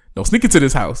sisters. Don't sneak into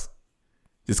this house.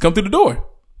 Just come through the door.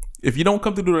 If you don't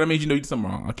come through the door, that means you know you did something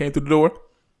wrong. I came through the door.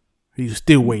 He's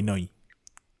still waiting on you.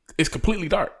 It's completely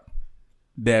dark.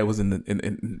 Dad was in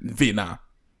Vietnam.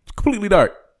 It's completely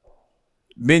dark.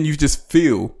 Then you just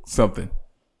feel something.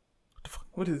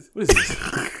 What is this?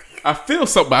 I feel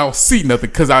something. I don't see nothing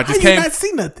because I just came. Not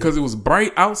see nothing? Because it was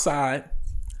bright outside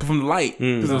from the light.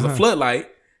 Because it was a floodlight,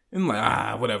 And I'm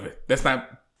like, whatever. That's not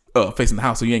facing the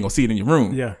house, so you ain't gonna see it in your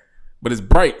room. Yeah. But it's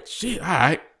bright. Shit, all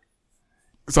right.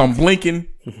 So I'm blinking,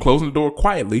 closing the door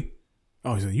quietly.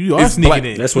 Oh, so you are sneaking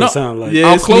in. That's what it sounds like. Yeah,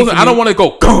 I'm closing. I don't want to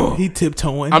go. He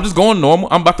tiptoeing. I'm just going normal.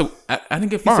 I'm about to. I didn't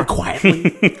get far. Quietly.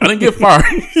 I didn't get far.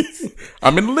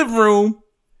 I'm in the living room,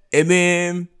 and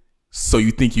then so you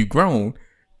think you grown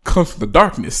comes from the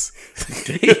darkness.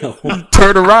 Damn.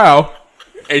 Turn around,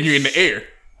 and you're in the air,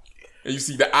 and you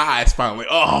see the eyes finally.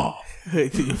 Oh,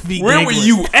 where were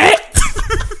you at?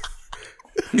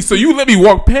 So you let me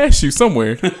walk past you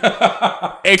somewhere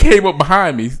and came up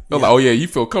behind me. I was like, oh yeah, you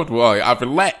feel comfortable. Oh, I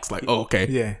relaxed. Like, oh, okay.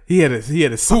 Yeah. He had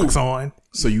his socks on.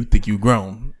 So you think you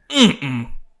grown. Then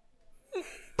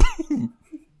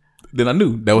I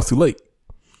knew that was too late.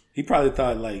 He probably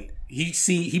thought like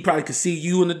he probably could see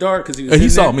you in the dark because he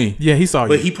saw me. Yeah, he saw you.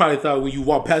 But he probably thought when you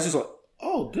walk past, he's like,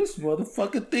 oh, this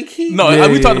motherfucker think he. No,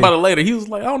 we talked about it later. He was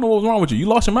like, I don't know what was wrong with you. You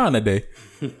lost your mind that day.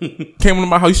 Came into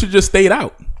my house. You should have just stayed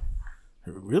out.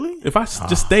 Really? If I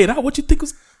just stayed out, what you think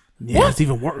was? Yeah, what? it's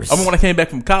even worse. I mean, when I came back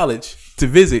from college to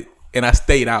visit and I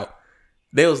stayed out,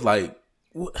 they was like,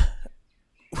 what?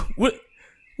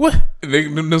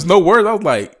 There's no words. I was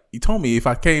like, you told me if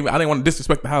I came, I didn't want to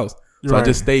disrespect the house, so I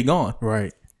just stayed gone.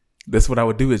 Right. That's what I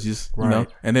would do is just, you know,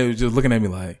 and they were just looking at me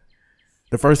like.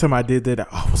 The first time I did that,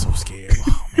 I was so scared.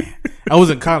 Oh man, I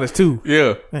was in college too.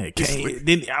 Yeah. Man,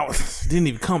 didn't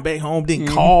even come back home. Didn't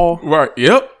call. Right.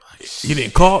 Yep. You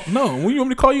didn't call? No. When you want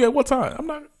me to call you at what time? I'm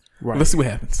not. Right. Let's see what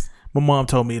happens. My mom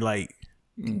told me like,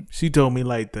 she told me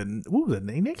like the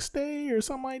next day or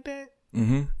something like that.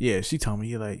 Mm-hmm. Yeah, she told me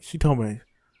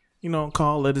you know,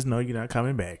 call, let us know you're not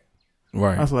coming back.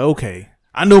 Right. I was like, okay.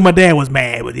 I knew my dad was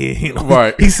mad, but you know,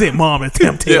 right. He sent mom and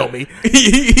Tim tell me.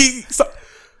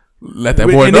 Let that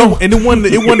boy know. And it wasn't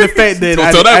the fact that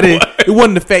it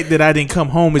wasn't the fact that I didn't come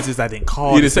home. It's just I didn't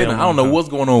call. You didn't say nothing. I don't know what's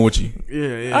going on with you.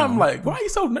 Yeah. I'm like, why are you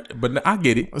so? But I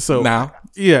get it. So now,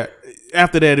 yeah.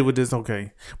 After that, it was just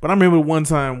okay. But I remember one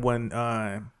time when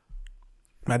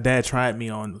my dad tried me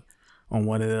on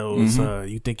one of those.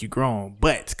 You think you grown,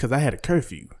 but because I had a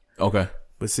curfew. Okay.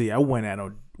 But see, I went out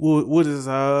on what is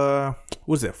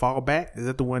it? Fall back? Is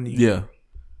that the one?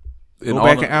 Go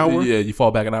back an hour? Yeah, you fall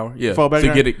back an hour. Yeah. Fall back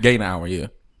so you gain an hour, yeah.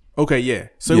 Okay, yeah.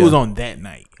 So it was on that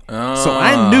night. So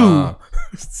I knew.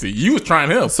 See, you was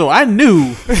trying him. So I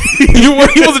knew. He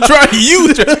wasn't trying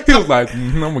you. He was like,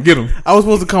 I'm going to get him. I was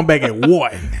supposed to come back at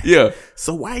 1. Yeah.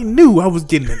 So I knew I was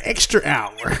getting an extra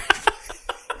hour.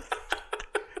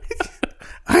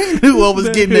 I knew I was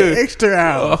getting an extra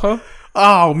hour. Uh-huh.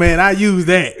 Oh, man, I used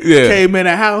that. Yeah. Came in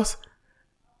the house.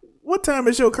 What time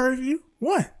is your curfew?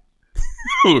 1.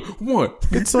 What?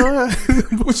 It's what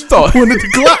you thought? 1 of the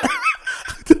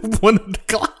clock. 1 of the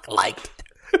clock light.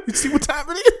 You see what time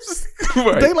it is?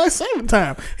 Right. Daylight saving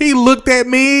time. He looked at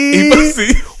me. He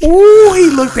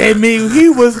looked at me.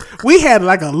 We had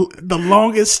like the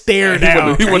longest stare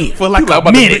down for like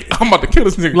a minute. I'm about to kill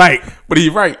this nigga. Like, but he's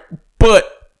right. But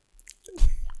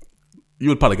you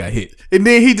would probably got hit. And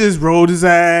then he just rolled his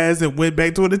eyes and went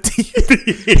back to the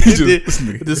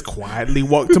TV. Just quietly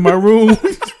walked to my room.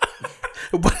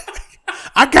 But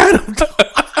I got him.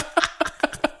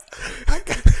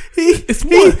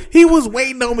 He was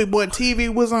waiting on me, boy.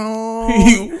 TV was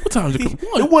on. What time did you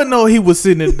come? It wasn't no he was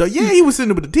sitting in yeah, he was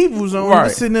sitting there, but the TV was on. Right. He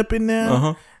was sitting up in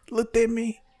there, looked at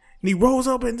me, and he rose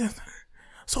up and just,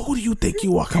 so who do you think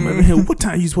you are coming in here? What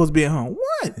time you supposed to be at home?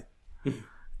 What?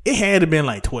 It had to been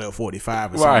like 12:45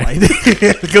 or something like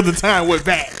that. Because the time went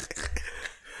back.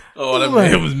 Oh, that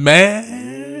man was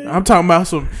mad. I'm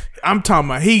talking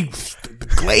about he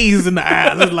glazed in the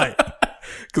eyes. It's like,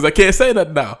 because I can't say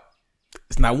that now.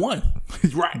 It's not 1.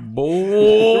 Right.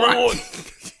 Boy. Right.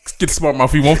 Get the smart mouth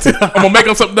if you want to. I'm going to make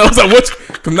up something else.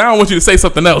 Because now I want you to say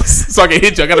something else so I can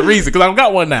hit you. I got a reason because I don't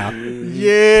got one now.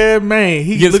 Yeah, man.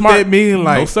 He looked at me and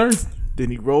like, no, sir. Then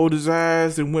he rolled his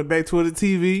eyes and went back to the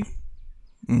TV.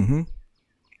 Mm-hmm.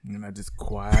 And I just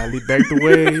quietly backed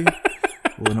away.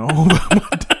 Went on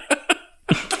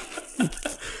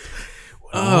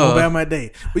about my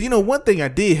day. But you know, one thing I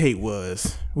did hate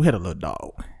was we had a little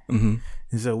dog. Mm-hmm.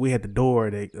 And so we had the door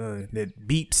that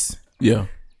beeps. Yeah.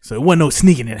 So it wasn't no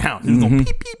sneaking in the house. It was going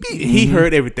beep, beep, beep. He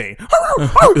heard everything.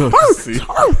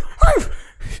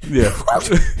 Yeah.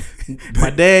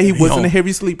 My dad, he wasn't a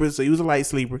heavy sleeper, so he was a light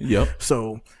sleeper. Yep.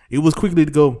 So it was quickly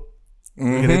to go.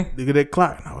 Look at that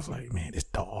clock. And I was like, man, this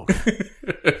dog.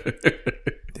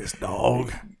 This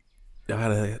dog.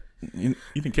 You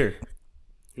didn't care.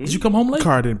 Did you come home late?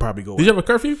 Car didn't probably go. Did you have a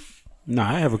curfew?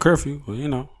 Nah, I have a curfew, but you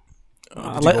know.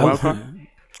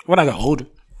 When I got older.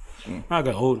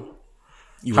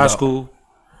 High school.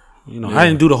 I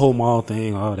didn't do the whole mall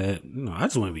thing, all that. I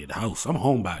just want to be at the house. I'm a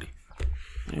homebody.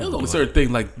 There's only certain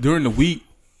things like during the week.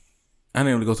 I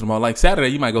didn't really go to the mall. Like Saturday,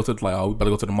 you might go to we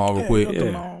better go to the mall real quick.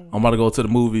 I'm about to go to the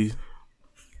movies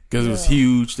because it was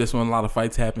huge. That's when a lot of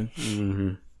fights happened.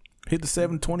 Mm-hmm. Hit the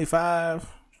 7:25.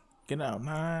 Get out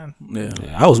 9.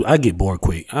 Yeah. I get bored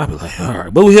quick. I be like, all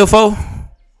right, what we here for?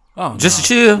 Just to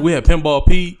chill. We had Pinball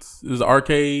Pete's. It was an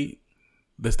arcade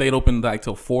that stayed open like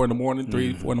till 4 in the morning,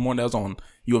 3, 4 in the morning. That was on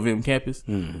U of M campus.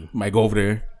 Might go over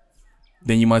there.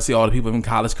 Then you might see all the people in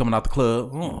college coming out the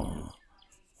club.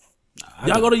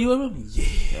 Y'all go to U of M?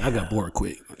 Yeah, I got bored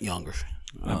quick. Younger.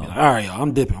 I be like, all right, y'all,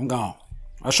 I'm dipping. I'm gone.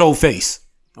 I show face.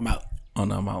 I'm out. Oh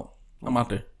no, I'm out. I'm out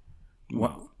there.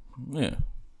 Wow. Yeah.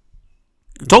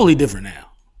 Totally different now.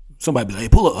 Somebody be like, hey,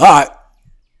 pull up. All right.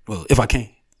 Well, if I can.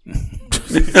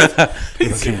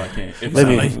 If I can. Let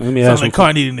me ask like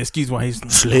Carr needed an excuse why he's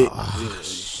slick.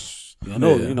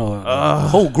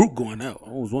 Whole group going out. I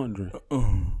was wondering.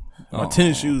 My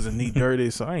tennis shoes are knee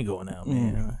dirty, so I ain't going out,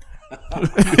 man.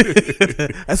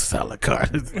 That's a solid Carr.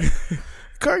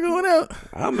 Carr going out.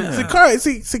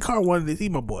 See, Carr wanted this. He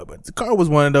my boy, but Carr was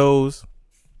one of those.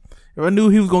 If I knew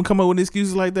he was gonna come up with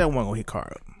excuses like that, I wasn't gonna hit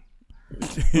Carr up.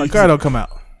 Like Carr don't come out.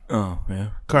 Oh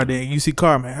yeah, Carr didn't. You see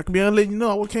Carr, man. I can be honest, let you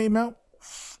know what came out.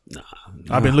 Nah,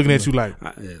 I've been looking at you like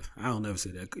I don't never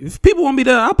say that. If people want me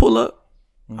there, I'll pull up.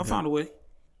 I'll find a way.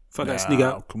 If I gotta sneak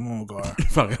out, come on, Carr.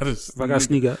 if I gotta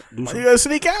sneak out, do something. You gotta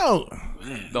sneak out.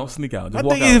 Man. Don't sneak out. Just I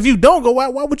think if you don't go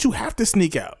out, why would you have to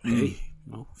sneak out? Hey,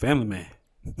 family man.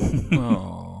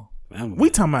 Oh, family we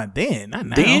talking about then, not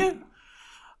now. Dan?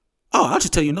 Oh, I'll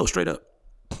just tell you no, straight up.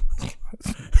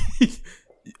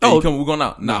 We're going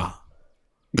out. Nah.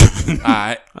 All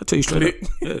right, I'll tell you straight up.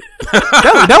 Yeah.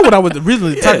 That's what I was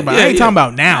originally talking about. I ain't talking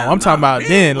about now. I'm talking about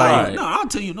then. Like, no, I'll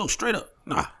tell you no, straight up.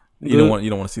 Nah. You don't want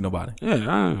to see nobody.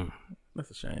 Yeah, that's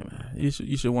a shame, man. You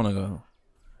should want to go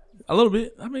a little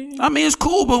bit. I mean, it's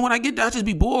cool, but when I get there, I just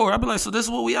be bored. I be like, so this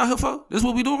is what we out here for? This is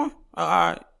what we doing? All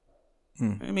right.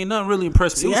 I mean, nothing really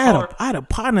impressed me. See, I had a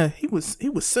partner. He was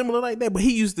similar like that, but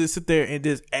he used to sit there and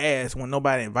just ask when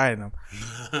nobody invited him.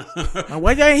 Like,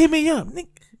 why y'all ain't hit me up?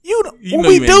 When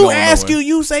we do ask you,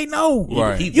 you say no.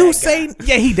 Right. You say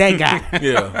he that guy.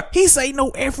 Yeah. He say no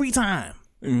every time.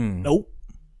 Nope.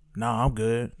 Nah, I'm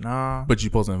good. Nah. But you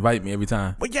supposed to invite me every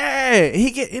time. But yeah,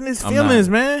 he get in his feelings,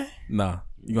 man. Nah,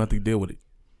 you gonna have to deal with it.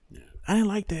 I didn't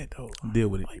like that though. Deal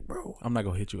with it, like, bro. I'm not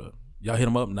gonna hit you up. Y'all hit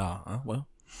him up? Nah. Well,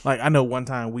 like I know one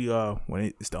time we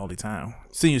when it's the only time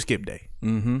senior skip day.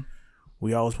 Mm-hmm.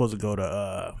 We always supposed to go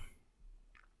to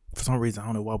for some reason I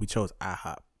don't know why we chose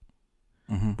IHOP,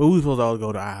 but we were supposed to always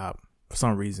go to IHOP for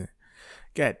some reason.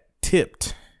 Got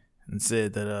tipped and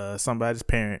said that somebody's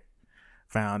parent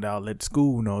found out, let the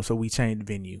school know, so we changed the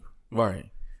venue. Right.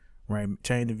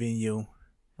 Changed the venue.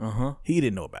 He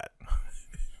didn't know about it.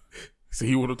 So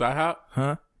he went to IHOP?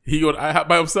 Huh? He went to IHOP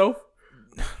by himself?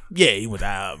 Yeah, he went to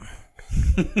IHOP.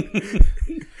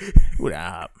 With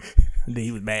IHOP. And then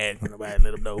he was mad when nobody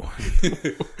let him know.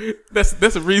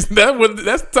 That's a reason.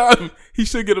 That's the time he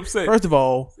should get upset. First of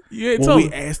all, when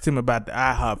we asked him about the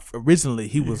IHOP originally,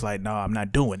 he was like, "No, I'm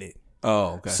not doing it."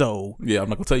 Oh, okay. So yeah, I'm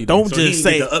not gonna tell you. Don't so just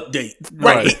say the update,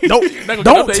 right?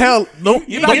 Don't tell. Don't.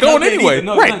 You're not going anyway,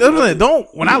 right? Don't.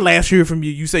 When I last heard from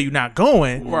you, you say you're not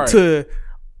going. Right. To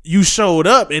you showed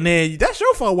up, and then that's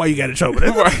your fault. Why you got in trouble?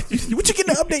 Right. What you getting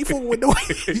an update for?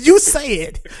 You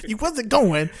said you wasn't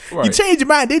going. Right. You changed your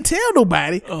mind. Didn't tell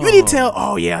nobody. You didn't tell.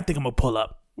 Oh yeah, I think I'm gonna pull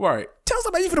up. Right. Tell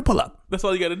somebody you're gonna pull up. That's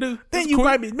all you got to do. Then you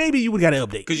maybe you would got an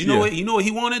update. Because you know what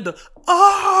he wanted? The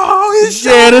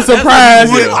the surprise.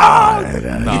 He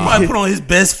probably put on his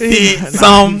best fit.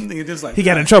 Just like he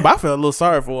got in trouble. I felt a little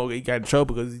sorry for him. He got in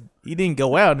trouble because he didn't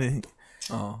go out. And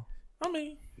I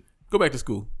mean, go back to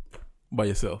school by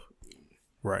yourself.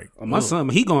 Right. My son,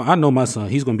 I know my son.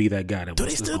 He's gonna be that guy. Do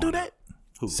they still do that?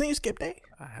 Who? Senior skip day?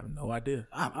 I have no idea.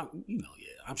 I'm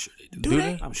sure they do. Do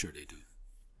they? I'm sure they do.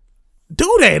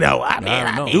 Do they though? I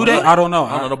don't do they? I don't know.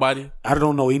 I don't know nobody. I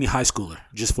don't know any high schooler.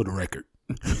 Just for the record.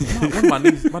 My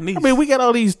niece. I mean, we got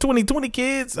all these 2020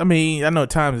 kids. I mean, I know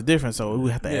times is different, so we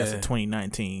have to ask the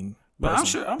 2019. But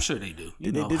I'm sure they do.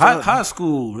 High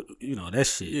school, that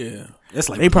shit. Yeah, that's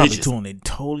like they probably doing it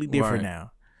totally different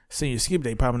now. Senior skip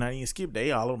day probably not even skip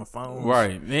day. All on the phone.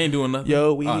 Right, they ain't doing nothing.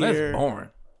 Yo, we here. That's boring.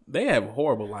 They have a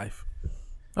horrible life.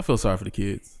 I feel sorry for the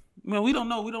kids. Man, we don't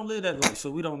know. We don't live that life,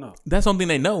 so we don't know. That's something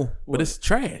they know, but it's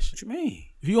trash. What you mean?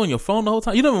 If you're on your phone the whole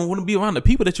time, you don't even want to be around the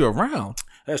people that you're around.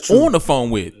 That's true. On the phone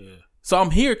with. Yeah. So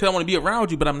I'm here because I want to be around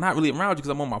you, but I'm not really around you because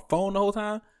I'm on my phone the whole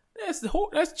time.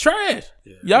 That's trash.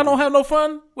 Yeah. Y'all don't have no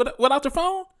fun without your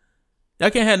phone?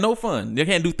 Y'all can't have no fun. Y'all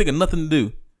can't think of nothing to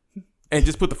do. and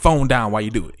just put the phone down while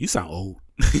you do it. You sound old.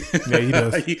 Yeah, he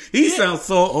does. he sounds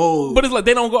so old. But it's like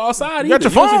they don't go outside. You got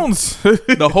your phones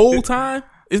the whole time.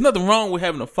 There's nothing wrong with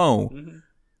having a phone. Mm-hmm.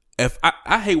 If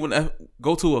I hate when I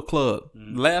go to a club.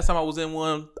 Last time I was in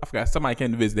one, I forgot somebody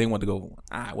came to visit. They wanted to go.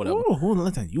 Whatever. Who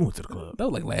last time you went to the club? That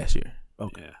was like last year.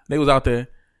 Okay. Yeah. They was out there,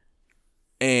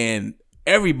 and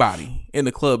everybody in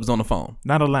the club is on the phone.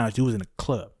 Not a lounge. You was in a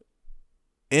club.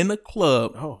 In the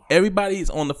club,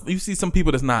 everybody's on the. You see some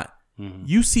people that's not. Mm-hmm.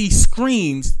 You see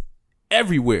screens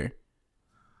everywhere.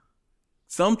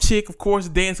 Some chick, of course,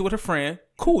 dancing with her friend.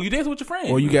 Cool, you dancing with your friend.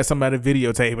 Or you got somebody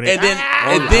videotaping it.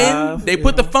 And then they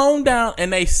put the phone down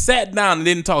and they sat down and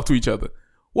didn't talk to each other.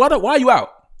 Why are you out?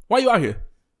 Why are you out here?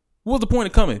 What was the point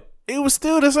of coming? It was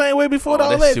still the same way before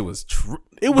that shit was true.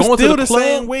 It was still the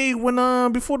same way when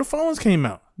before the phones came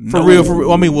out. For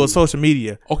real. I mean, social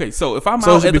media. Okay, so if I'm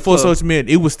out at before the club, social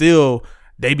media, it was still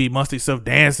they be musty stuff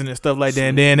dancing and stuff like that,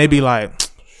 and then they be like.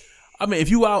 I mean,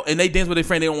 if you out and they dance with their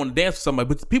friend, they don't want to dance with somebody.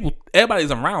 But everybody's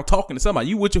around talking to somebody.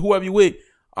 You with whoever you with.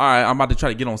 All right, I'm about to try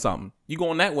to get on something. You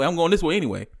going that way? I'm going this way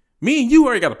anyway. Me and you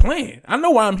already got a plan. I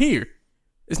know why I'm here.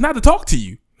 It's not to talk to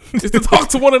you. It's to talk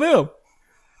to one of them.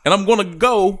 And I'm gonna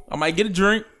go. I might get a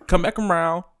drink, come back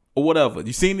around, or whatever.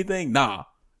 You see anything? Nah.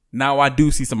 Now I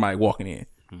do see somebody walking in.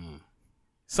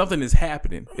 Something is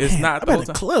happening. It's not. I bet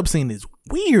the club scene is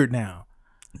weird now.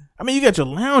 I mean, you got your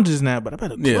lounges now, but I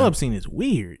bet the club scene is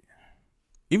weird.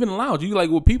 Even the lounge, you like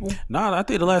with people? Nah, I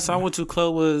think the last time I went to a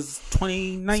club was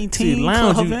 2019. See,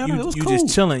 lounge, it was you cool.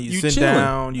 just chilling. You sit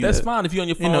down. That's fine if you're on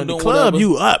your phone. The club,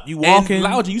 you up, you walking. And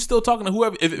lounge, you still talking to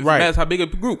whoever. If it matters how big a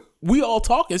group, we all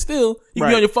talking still. You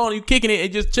be on your phone, you kicking it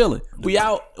and just chilling. We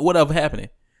out, whatever happening.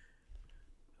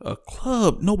 A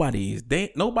club, nobody is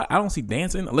nobody. I don't see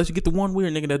dancing unless you get the one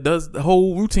weird nigga that does the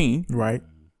whole routine. Right.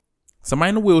 Somebody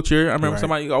in a wheelchair. I remember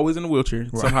somebody always in a wheelchair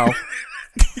somehow,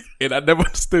 and I never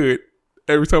understood.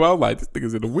 Every time I was like, this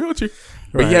nigga's in a wheelchair,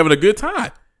 but he having a good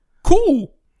time.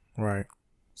 Cool. Right.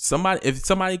 If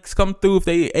somebody come through, if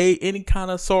they ate any kind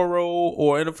of sorrow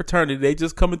or in a fraternity, they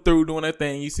just coming through doing that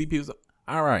thing. You see people.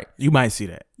 All right. You might see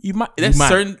that.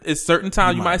 Certain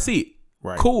times you might see it.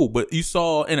 Right. Cool. But you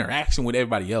saw interaction with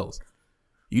everybody else.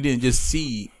 You didn't just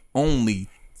see only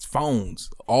phones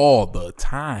all the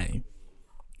time.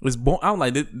 I'm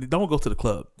like, don't go to the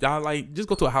club. Y'all like, just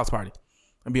go to a house party.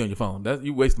 And be on your phone.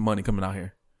 You wasting money coming out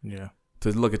here. Yeah. To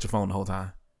look at your phone the whole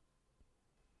time.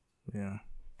 Yeah.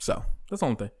 So that's the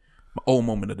only thing. My old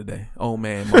moment of the day. Old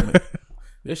man moment.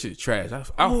 That shit is trash.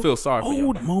 I feel sorry for you.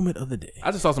 Old moment of the day. I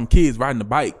just saw some kids riding the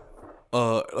bike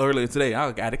earlier today.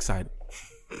 I got excited.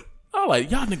 I was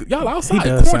like, y'all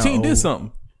outside. Quarantine did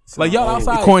something. Like y'all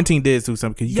outside. The quarantine did do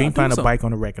something because you can't find a bike on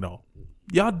the wreck at all.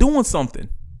 Y'all doing something.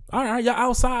 All right, y'all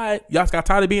outside. Y'all got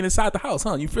tired of being inside the house,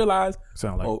 huh? You realize?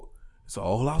 Sound like. It's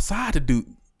all outside to do.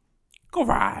 Go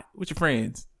ride with your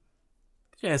friends.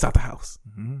 Get your ass out the house.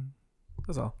 Mm-hmm.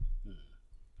 That's all.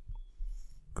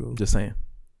 Cool. Just saying.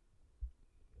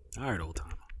 All right, old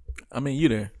timer. I mean, you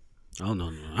there. Oh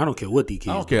no. I don't care what these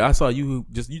kids. I don't care. I saw you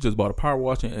just bought a power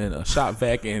washer and a shop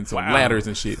vac and some ladders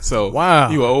and shit. So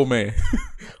wow, you an old man.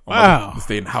 Wow.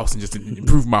 Stay in the house and just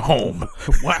improve my home.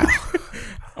 Wow.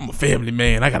 I'm a family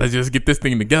man. I gotta just get this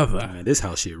thing together. Man, this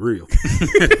house shit real.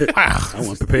 Wow. I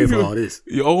wasn't prepared for all this.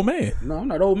 You're old man. No, I'm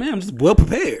not old man. I'm just well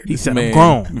prepared. He said I'm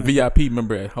grown. VIP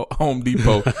member at Home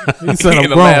Depot. He said I'm in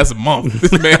the last month.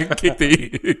 This man kicked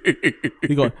it.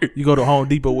 You go to Home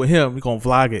Depot with him. We gonna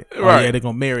vlog it. Oh, right. Yeah, they're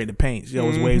gonna marry the paint. She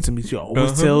always waves to me. She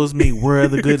always tells me where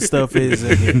the good stuff is.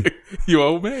 You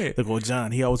old man. They go,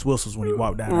 John. He always whistles when he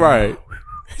walk down. Right.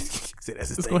 See,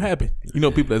 that's what's gonna happen. You know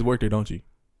people that's work there, don't you?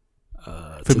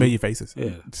 Familiar faces.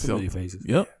 Yeah, familiar faces.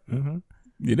 Yep. Mm-hmm.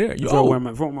 You're there. You old. Wearing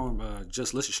my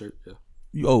Just Listenn shirt. Yeah.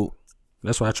 You old.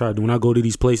 That's what I try to do when I go to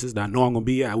these places that I know I'm gonna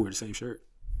be at. I wear the same shirt,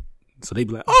 so they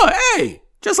be like, "Oh, hey,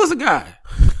 Just Listenn guy."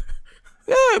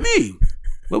 Yeah, me.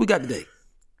 What we got today?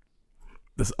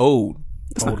 That's old.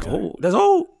 That's not old. That's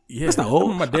old. Yeah, that's not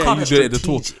old. My dad used to do that at the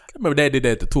tool. I remember Dad did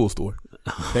that at the tool store.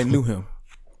 They knew him.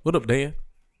 What up, Dad?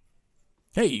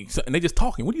 Hey, and they just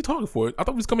talking. What are you talking for? I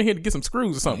thought we was coming here to get some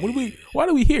screws or something. Why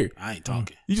are we here? I ain't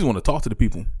talking. You just want to talk to the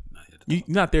people. You're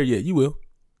not there yet. You will.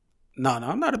 No,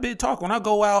 I'm not a big talker. When I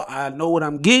go out, I know what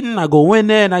I'm getting. I go in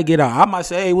there and I get out. I might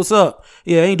say, hey, what's up?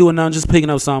 Yeah, I ain't doing nothing. Just picking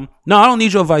up something. No, I don't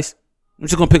need your advice. I'm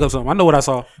just going to pick up something. I know what I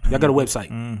saw. Y'all got a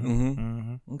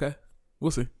website. Okay.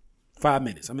 We'll see. 5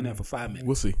 minutes. I'm in there for 5 minutes.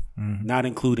 We'll see. Not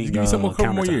including just give me a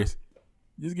couple more years.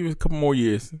 Just give it a couple more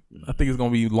years. I think it's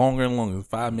going to be longer and longer.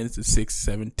 5 minutes to 6,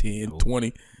 7, 10,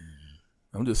 20.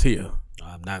 I'm just here.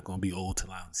 I'm not going to be old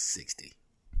till I'm 60.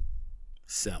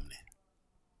 70.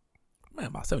 Man,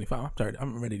 about 75. I'm 30.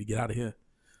 I'm ready to get out of here.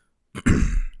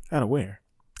 Out of where?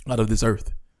 Out of this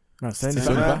earth. Not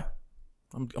 75?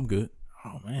 I'm good.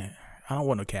 Oh, man. I don't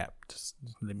want no cap. Just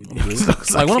let me do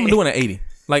like, what I'm doing at 80.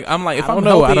 Like, I'm like, if I'm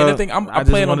healthy and anything, I'm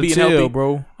planning on being healthy,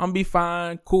 bro. I'm gonna be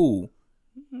fine, cool.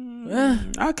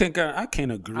 I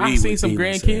can't agree. I've seen some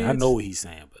grandkids. I know what he's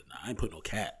saying, but I ain't put no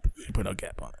cap. You put no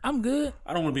cap on it. I'm good.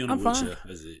 I don't want to be in a wheelchair.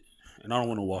 That's it. And I don't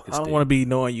want to walk. I don't want to be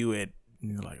knowing you at.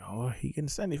 You're like, oh, he getting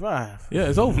 75. Yeah,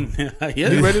 it's over. Yeah,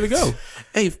 he's ready to go.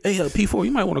 Hey, P4,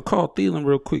 you might want to call Theland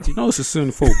real quick. You know it's his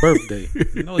 74th birthday.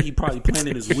 You know he probably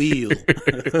planning his wheel.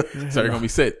 Sorry, gonna be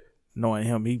set. Knowing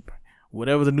him, he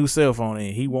whatever the new cell phone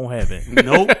is, he won't have it.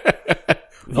 Nope.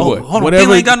 Oh, hold on, whatever,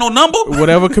 Theland ain't got no number.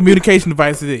 Whatever communication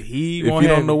device it is, he won't if you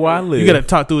have don't know where I live, you gotta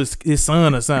talk to his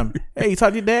son or something. Hey, you talk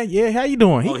to your dad? Yeah, how you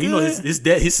doing? He know his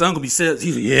dad, his son gonna be set.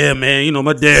 He's like, yeah, man. You know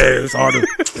my dad. It's hard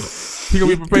to. He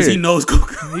gonna be prepared. Because he knows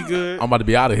he good. I'm about to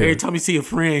be out of here. Every time he see a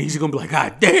friend, he's gonna be like,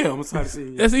 God damn, I'm sorry to see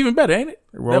you. That's even better, ain't it?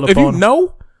 Roll if up you on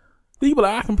know, then you be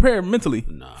like, I can prepare mentally,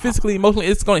 Nah. physically, emotionally.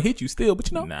 It's gonna hit you still,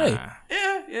 but you know, Nah. hey,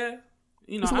 Yeah.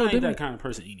 You know, It's a I little ain't different. that kind of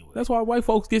person anyway. that's why white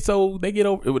folks get over. I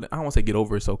don't want to say get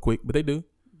over it so quick, but they do.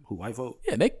 Who, white folk?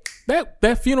 Yeah,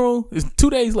 that funeral is 2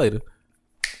 days later.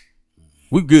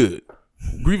 We good.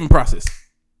 Grieving process.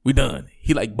 We done.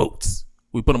 He like boats.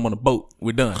 We put him on a boat.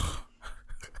 We're done.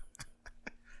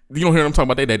 You don't hear them talking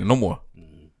about their daddy no more.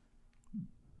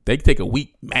 They take a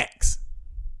week max.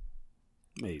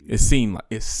 Maybe. It's seen.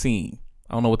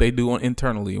 I don't know what they do on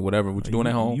internally or whatever. What you doing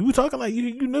at home? You were talking like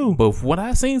you knew. But what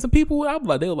I seen some people, I was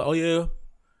like, they were like, oh yeah,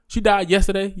 she died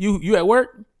yesterday. You at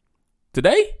work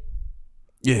today?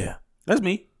 Yeah, That's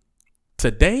me.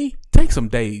 today. Take some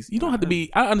days. You don't have to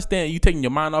be. I understand you taking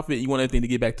your mind off it. You want everything to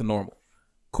get back to normal.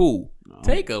 Cool. No.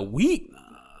 Take a week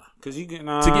Because you get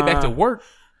to get back to work.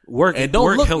 And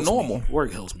don't look normal. Me.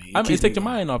 Work helps me. I mean, take your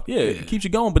mind off. Yeah, it keeps you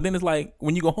going. But then it's like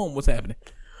when you go home, what's happening?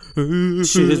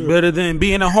 Shit is better than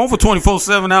being at home for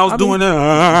 24/7 hours doing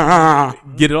that.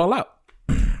 Get it all out.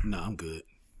 Nah, I'm good.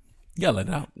 You gotta let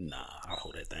it out. Nah, I'll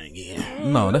hold that thing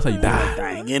in. No, that's how you die.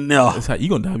 Thing in there. That's how you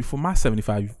gonna die before my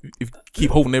 75. If you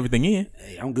keep holding everything in.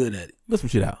 Hey, I'm good at it. Let some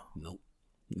shit out. Nope.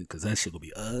 Because that shit gonna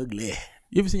be ugly.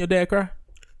 You ever seen your dad cry?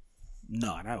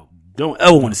 No, I don't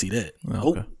ever want to see that.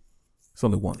 Oh, okay. It's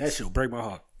only once. That shit will break my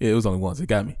heart. Yeah, it was only once. It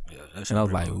got me. Yeah, that shit and I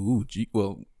was like, ooh,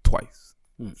 twice.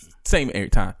 Same every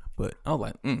time. But I was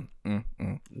like,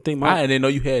 I didn't know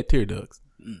you had tear ducts.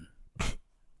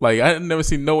 Like, I never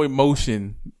seen no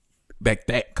emotion like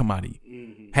that come out of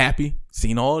you. Happy,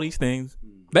 seen all these things.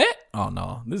 That? Oh,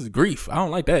 no. This is grief. I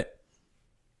don't like that.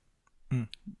 You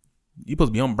supposed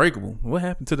to be unbreakable. What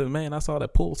happened to the man I saw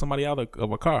that pulled somebody out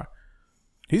of a car?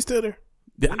 He's still there.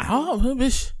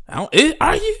 Bitch.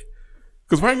 Are you?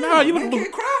 Because right now, you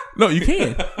can't cry. No, you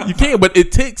can. You can, but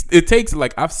it takes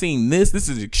like, I've seen this. This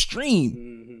is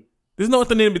extreme. There's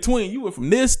nothing in between. You went from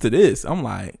this to this. I'm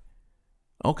like,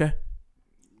 okay.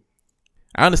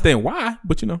 I understand why,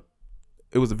 but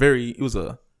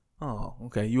oh,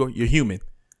 okay. You're human.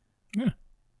 Yeah.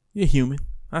 You're human.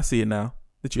 I see it now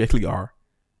that you actually are.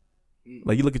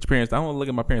 Like, you look at your parents. I don't look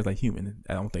at my parents like human.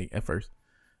 I don't think at first.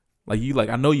 Like,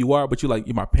 I know you are, but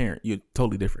you're my parent. You're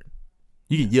totally different.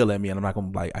 You can yell at me and I'm not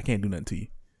going to I can't do nothing to you.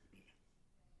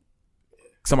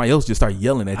 Somebody else just start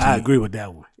yelling at you. I agree with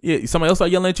that one. Yeah, somebody else start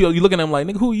yelling at you. You looking at them like,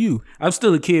 nigga, who are you? I'm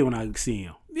still a kid when I see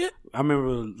him. Yeah. I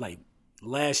remember like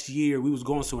last year we was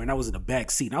going somewhere and I was in the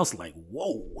back seat and I was like,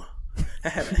 whoa. I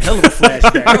had a hell of a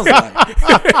flashback. I was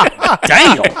like,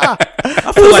 damn.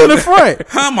 I feel like in the front?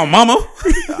 Huh, my mama.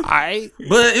 Alright.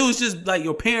 But it was just like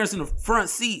your parents in the front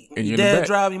seat. And your you're in the dad back.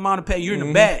 driving, your mom to pay. You're in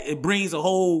the back. It brings a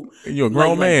whole. And you're a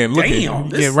grown man. Like, looking. damn.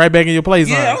 Get right back in your place.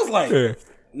 Yeah, huh? I was like,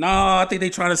 nah, I think they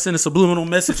trying to send a subliminal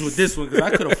message with this one because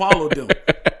I could have followed them.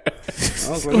 I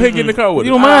was like, Go ahead, get in the car with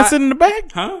You him. don't mind sitting in the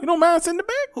back? Huh? You don't mind sitting in the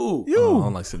back? Who? You. Oh, I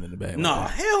don't like sitting in the back. Nah,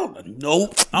 hell no.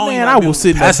 Man, I will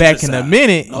sit in the back in a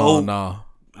minute. Oh, no.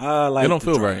 I like It don't to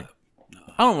feel drive. right.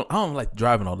 I don't like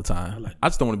driving all the time. I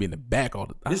just don't want to be in the back all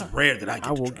the time. It's rare that I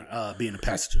get to be in the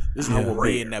passenger. This is I rare. will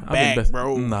be in the I've been back, best-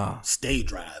 bro. Nah. Stay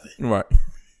driving. Right.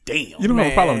 Damn. You don't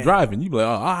have a problem Man. driving. You be like, oh,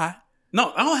 all right.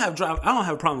 No, I don't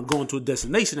have a problem going to a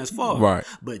destination that's far. Right.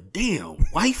 But damn,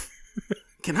 wife,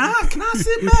 can I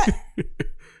sit back?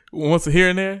 Once here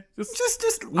and there.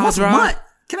 Just once a drive. month.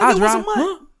 Can I get once a month?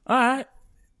 Huh? All right.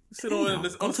 Sit Damn, on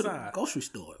this go other to the side. grocery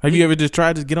store. Have you ever just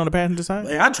tried to get on the passenger side?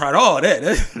 Man, I tried all that.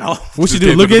 No. What you Just do?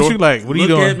 take Look the at door? you like, what are you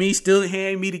Look doing? at me, still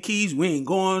hand me the keys. We ain't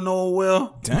going nowhere.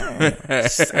 Damn. I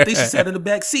think she sat in the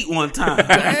back seat one time.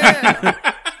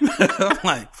 I'm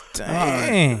like,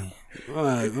 Dang.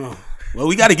 well,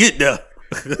 we got to get there.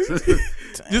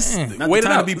 Just Not wait the it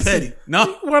time out. to be petty.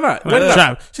 No. Why not? Wait it out.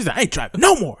 Drive. She said, I ain't driving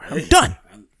no more. I'm done.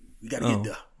 We gotta get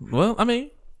there. Well, I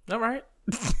mean, all right.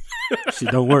 Shit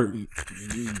don't work.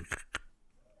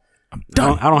 I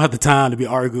don't have the time to be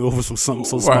arguing over something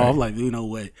so small. I'm like, you know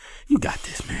what? You got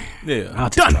this, man. Yeah. I'll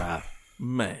just drive.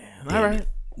 Man. All right.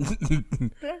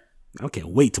 I can't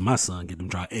wait till my son get them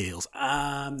dry L's.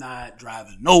 I'm not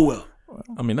driving nowhere.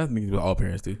 I mean, that's what all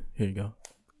parents do. Here you go.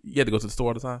 You had to go to the store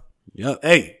all the time? Yeah.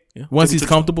 Hey. Yeah. Once he's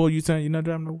comfortable, you saying you're not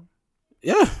driving nowhere?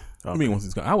 Yeah. I mean, once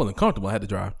he's I wasn't comfortable. I had to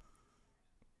drive.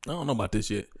 I don't know about this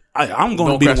yet. I'm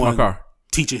going to be the one my car.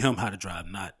 Teaching him how to drive,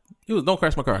 not. He was, don't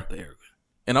crash my car.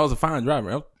 And I was a fine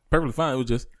driver. I was perfectly fine. It was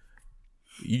just,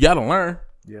 you got to learn.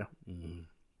 Yeah.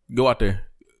 Go out there.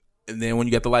 And then when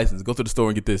you got the license, go to the store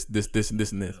and get this, and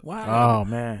this. Why?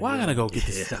 Man. Why I gotta go get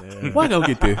this? Yeah. Why I gotta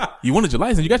get this? You wanted your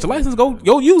license. You got your license.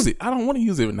 Go use it. I don't want to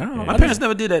use it now. Yeah. My parents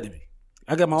never did that to me.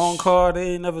 I got my own car.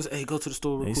 They ain't never said, hey, go to the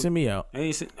store real quick. They sent me out.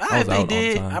 If they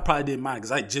did, I probably didn't mind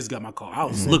because I just got my car. I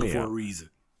was looking for a reason.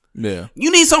 Yeah.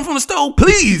 You need something from the store?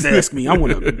 Please ask me. I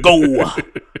want to go.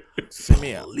 Send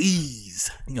me out. Please.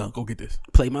 Go get this.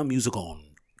 Play my music on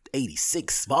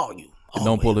 86 volume.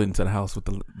 Don't pull it into the house with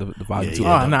the volume 2.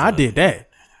 Oh, no, I did that.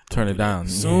 Turn it down.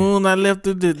 Soon I left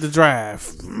the drive.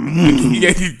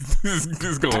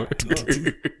 Just going.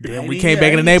 Then we came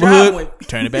back in the neighborhood.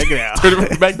 Turn it back down. Turn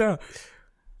it back down.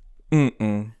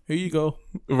 Here you go.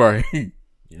 Right.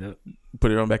 Yep.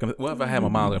 Put it on back on. Well, if I had my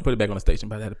miles, I'd put it back on the station,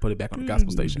 but I had to put it back on the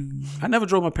gospel station. I never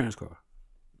drove my parents' car.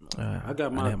 I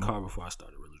got my car before I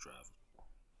started really driving.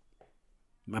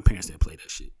 My parents didn't play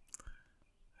that shit.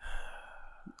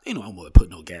 They know I'm gonna put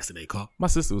no gas in their car. My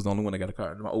sister was the only one that got a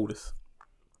car. My oldest.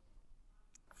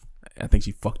 I think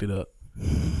she fucked it up.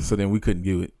 So then we couldn't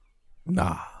do it.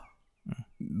 Nah.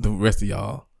 The rest of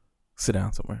y'all sit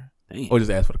down somewhere. Damn. Or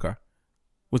just ask for the car.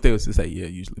 Which they would just say, yeah,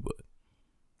 usually, but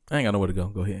I ain't got nowhere to go.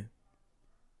 Go ahead.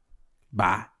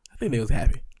 Bye. I think they was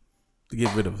happy to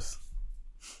get rid of us.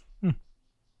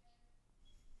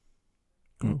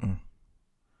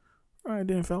 All right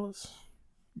then, fellas.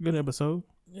 Good episode.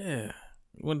 Yeah.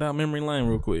 Went down memory lane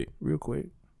real quick.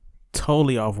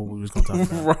 Totally off what we was going to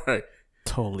talk about. Right.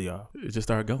 Totally off. It just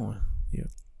started going. Yeah.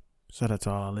 Shout out to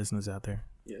all our listeners out there.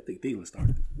 Yeah, I think Theland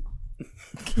started.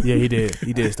 Yeah, he did.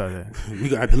 He did start that. We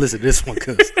got to listen to this one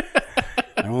because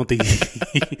I don't think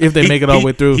if they make it all the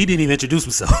way through. He didn't even introduce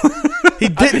himself. He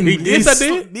didn't. Yes, I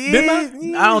did.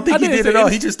 Didn't I? I don't think he did at all.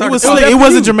 He just started. It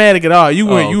wasn't dramatic at all. You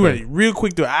went real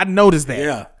quick through it. I noticed that.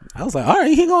 Yeah. I was like, all right,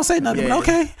 he ain't gonna say nothing, but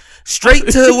okay. Straight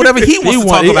to whatever he wants to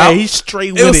talk about. Yeah, he's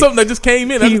straight with it. It was something that just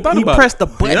came in. I just thought about it. He pressed the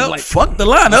button. Yep, like, fuck the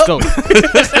lineup.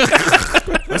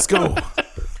 Let's go.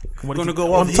 We're gonna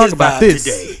go on talk about this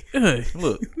today. Hey,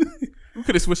 look, we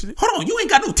could have switched it. Hold on, you ain't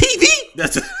got no TV.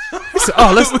 Let's hit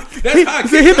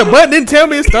the button. Didn't tell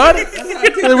me it started.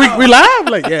 we live.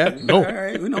 Like no. All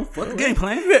right, we know. Fuck the game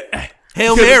plan.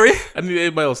 Hail Mary. I need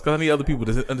everybody else because I need other people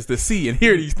to understand, see and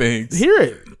hear these things. Hear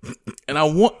it, and I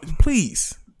want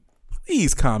please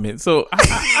comment. So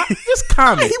I just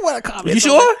comment. He want to comment. You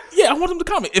sure? Yeah, I want them to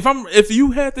comment. If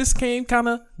you had this kind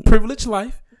of privileged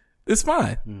life, it's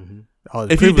fine. Mm-hmm. Oh,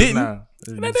 if you didn't,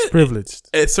 it's privileged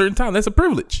at a certain time. That's a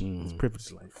privilege. It's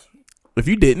privileged life. If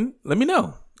you didn't, let me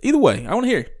know. Either way, I want to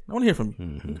hear. I want to hear from you.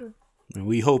 Mm-hmm. Okay. And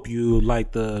we hope you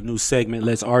like the new segment,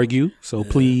 Let's Argue. So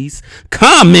please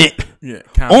comment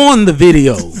on the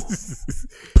video.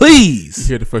 Please. You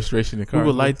hear the frustration in Carr. We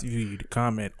would like you to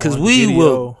comment. Because we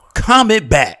will comment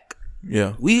back.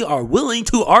 Yeah. We are willing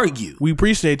to argue. We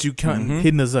appreciate you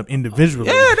hitting us up individually.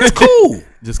 Yeah, that's cool.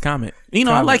 Just comment. You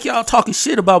know, I like y'all talking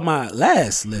shit about my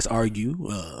last Let's Argue.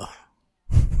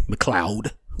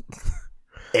 McLeod.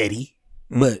 Eddie.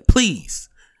 But please,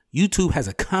 YouTube has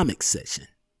a comic section.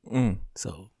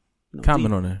 So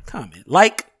comment on there. Comment,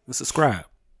 like, and subscribe.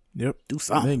 Yep. Do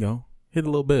something. There you go. Hit the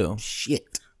little bell.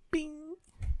 Shit. Bing.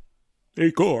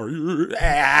 Hey Carr.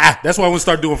 That's what I'm gonna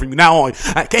start doing from now on.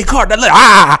 Hey Carr.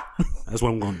 That's what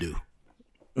I'm gonna do.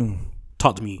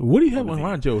 Talk to me. What do you have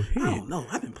around your head? I don't know.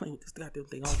 I've been playing with this goddamn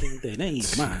thing all day. That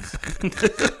ain't mine.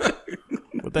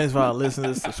 Well, thanks for our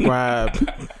listeners. Subscribe,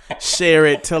 share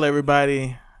it, tell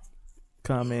everybody,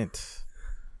 comment.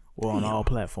 We're on all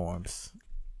platforms.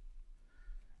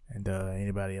 And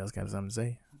anybody else got something to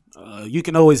say? You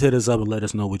can always hit us up and let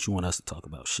us know what you want us to talk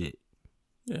about. Shit.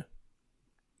 Yeah.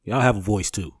 Y'all have a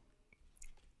voice too.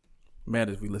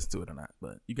 Matters if we listen to it or not,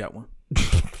 but you got one.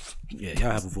 Yeah,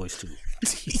 y'all have a voice too.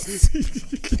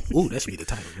 Ooh, that should be the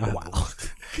title. Y'all have a voice.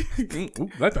 Ooh,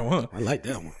 like that one. I like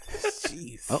that one.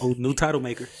 Jeez. New title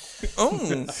maker.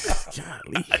 Golly.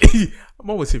 I'm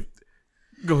always here.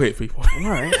 Go ahead, people. All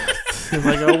right.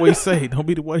 Like I always say, don't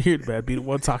be the one hearing about it, be the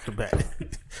one talking about it.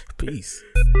 Peace.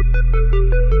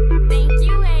 Thank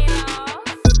you,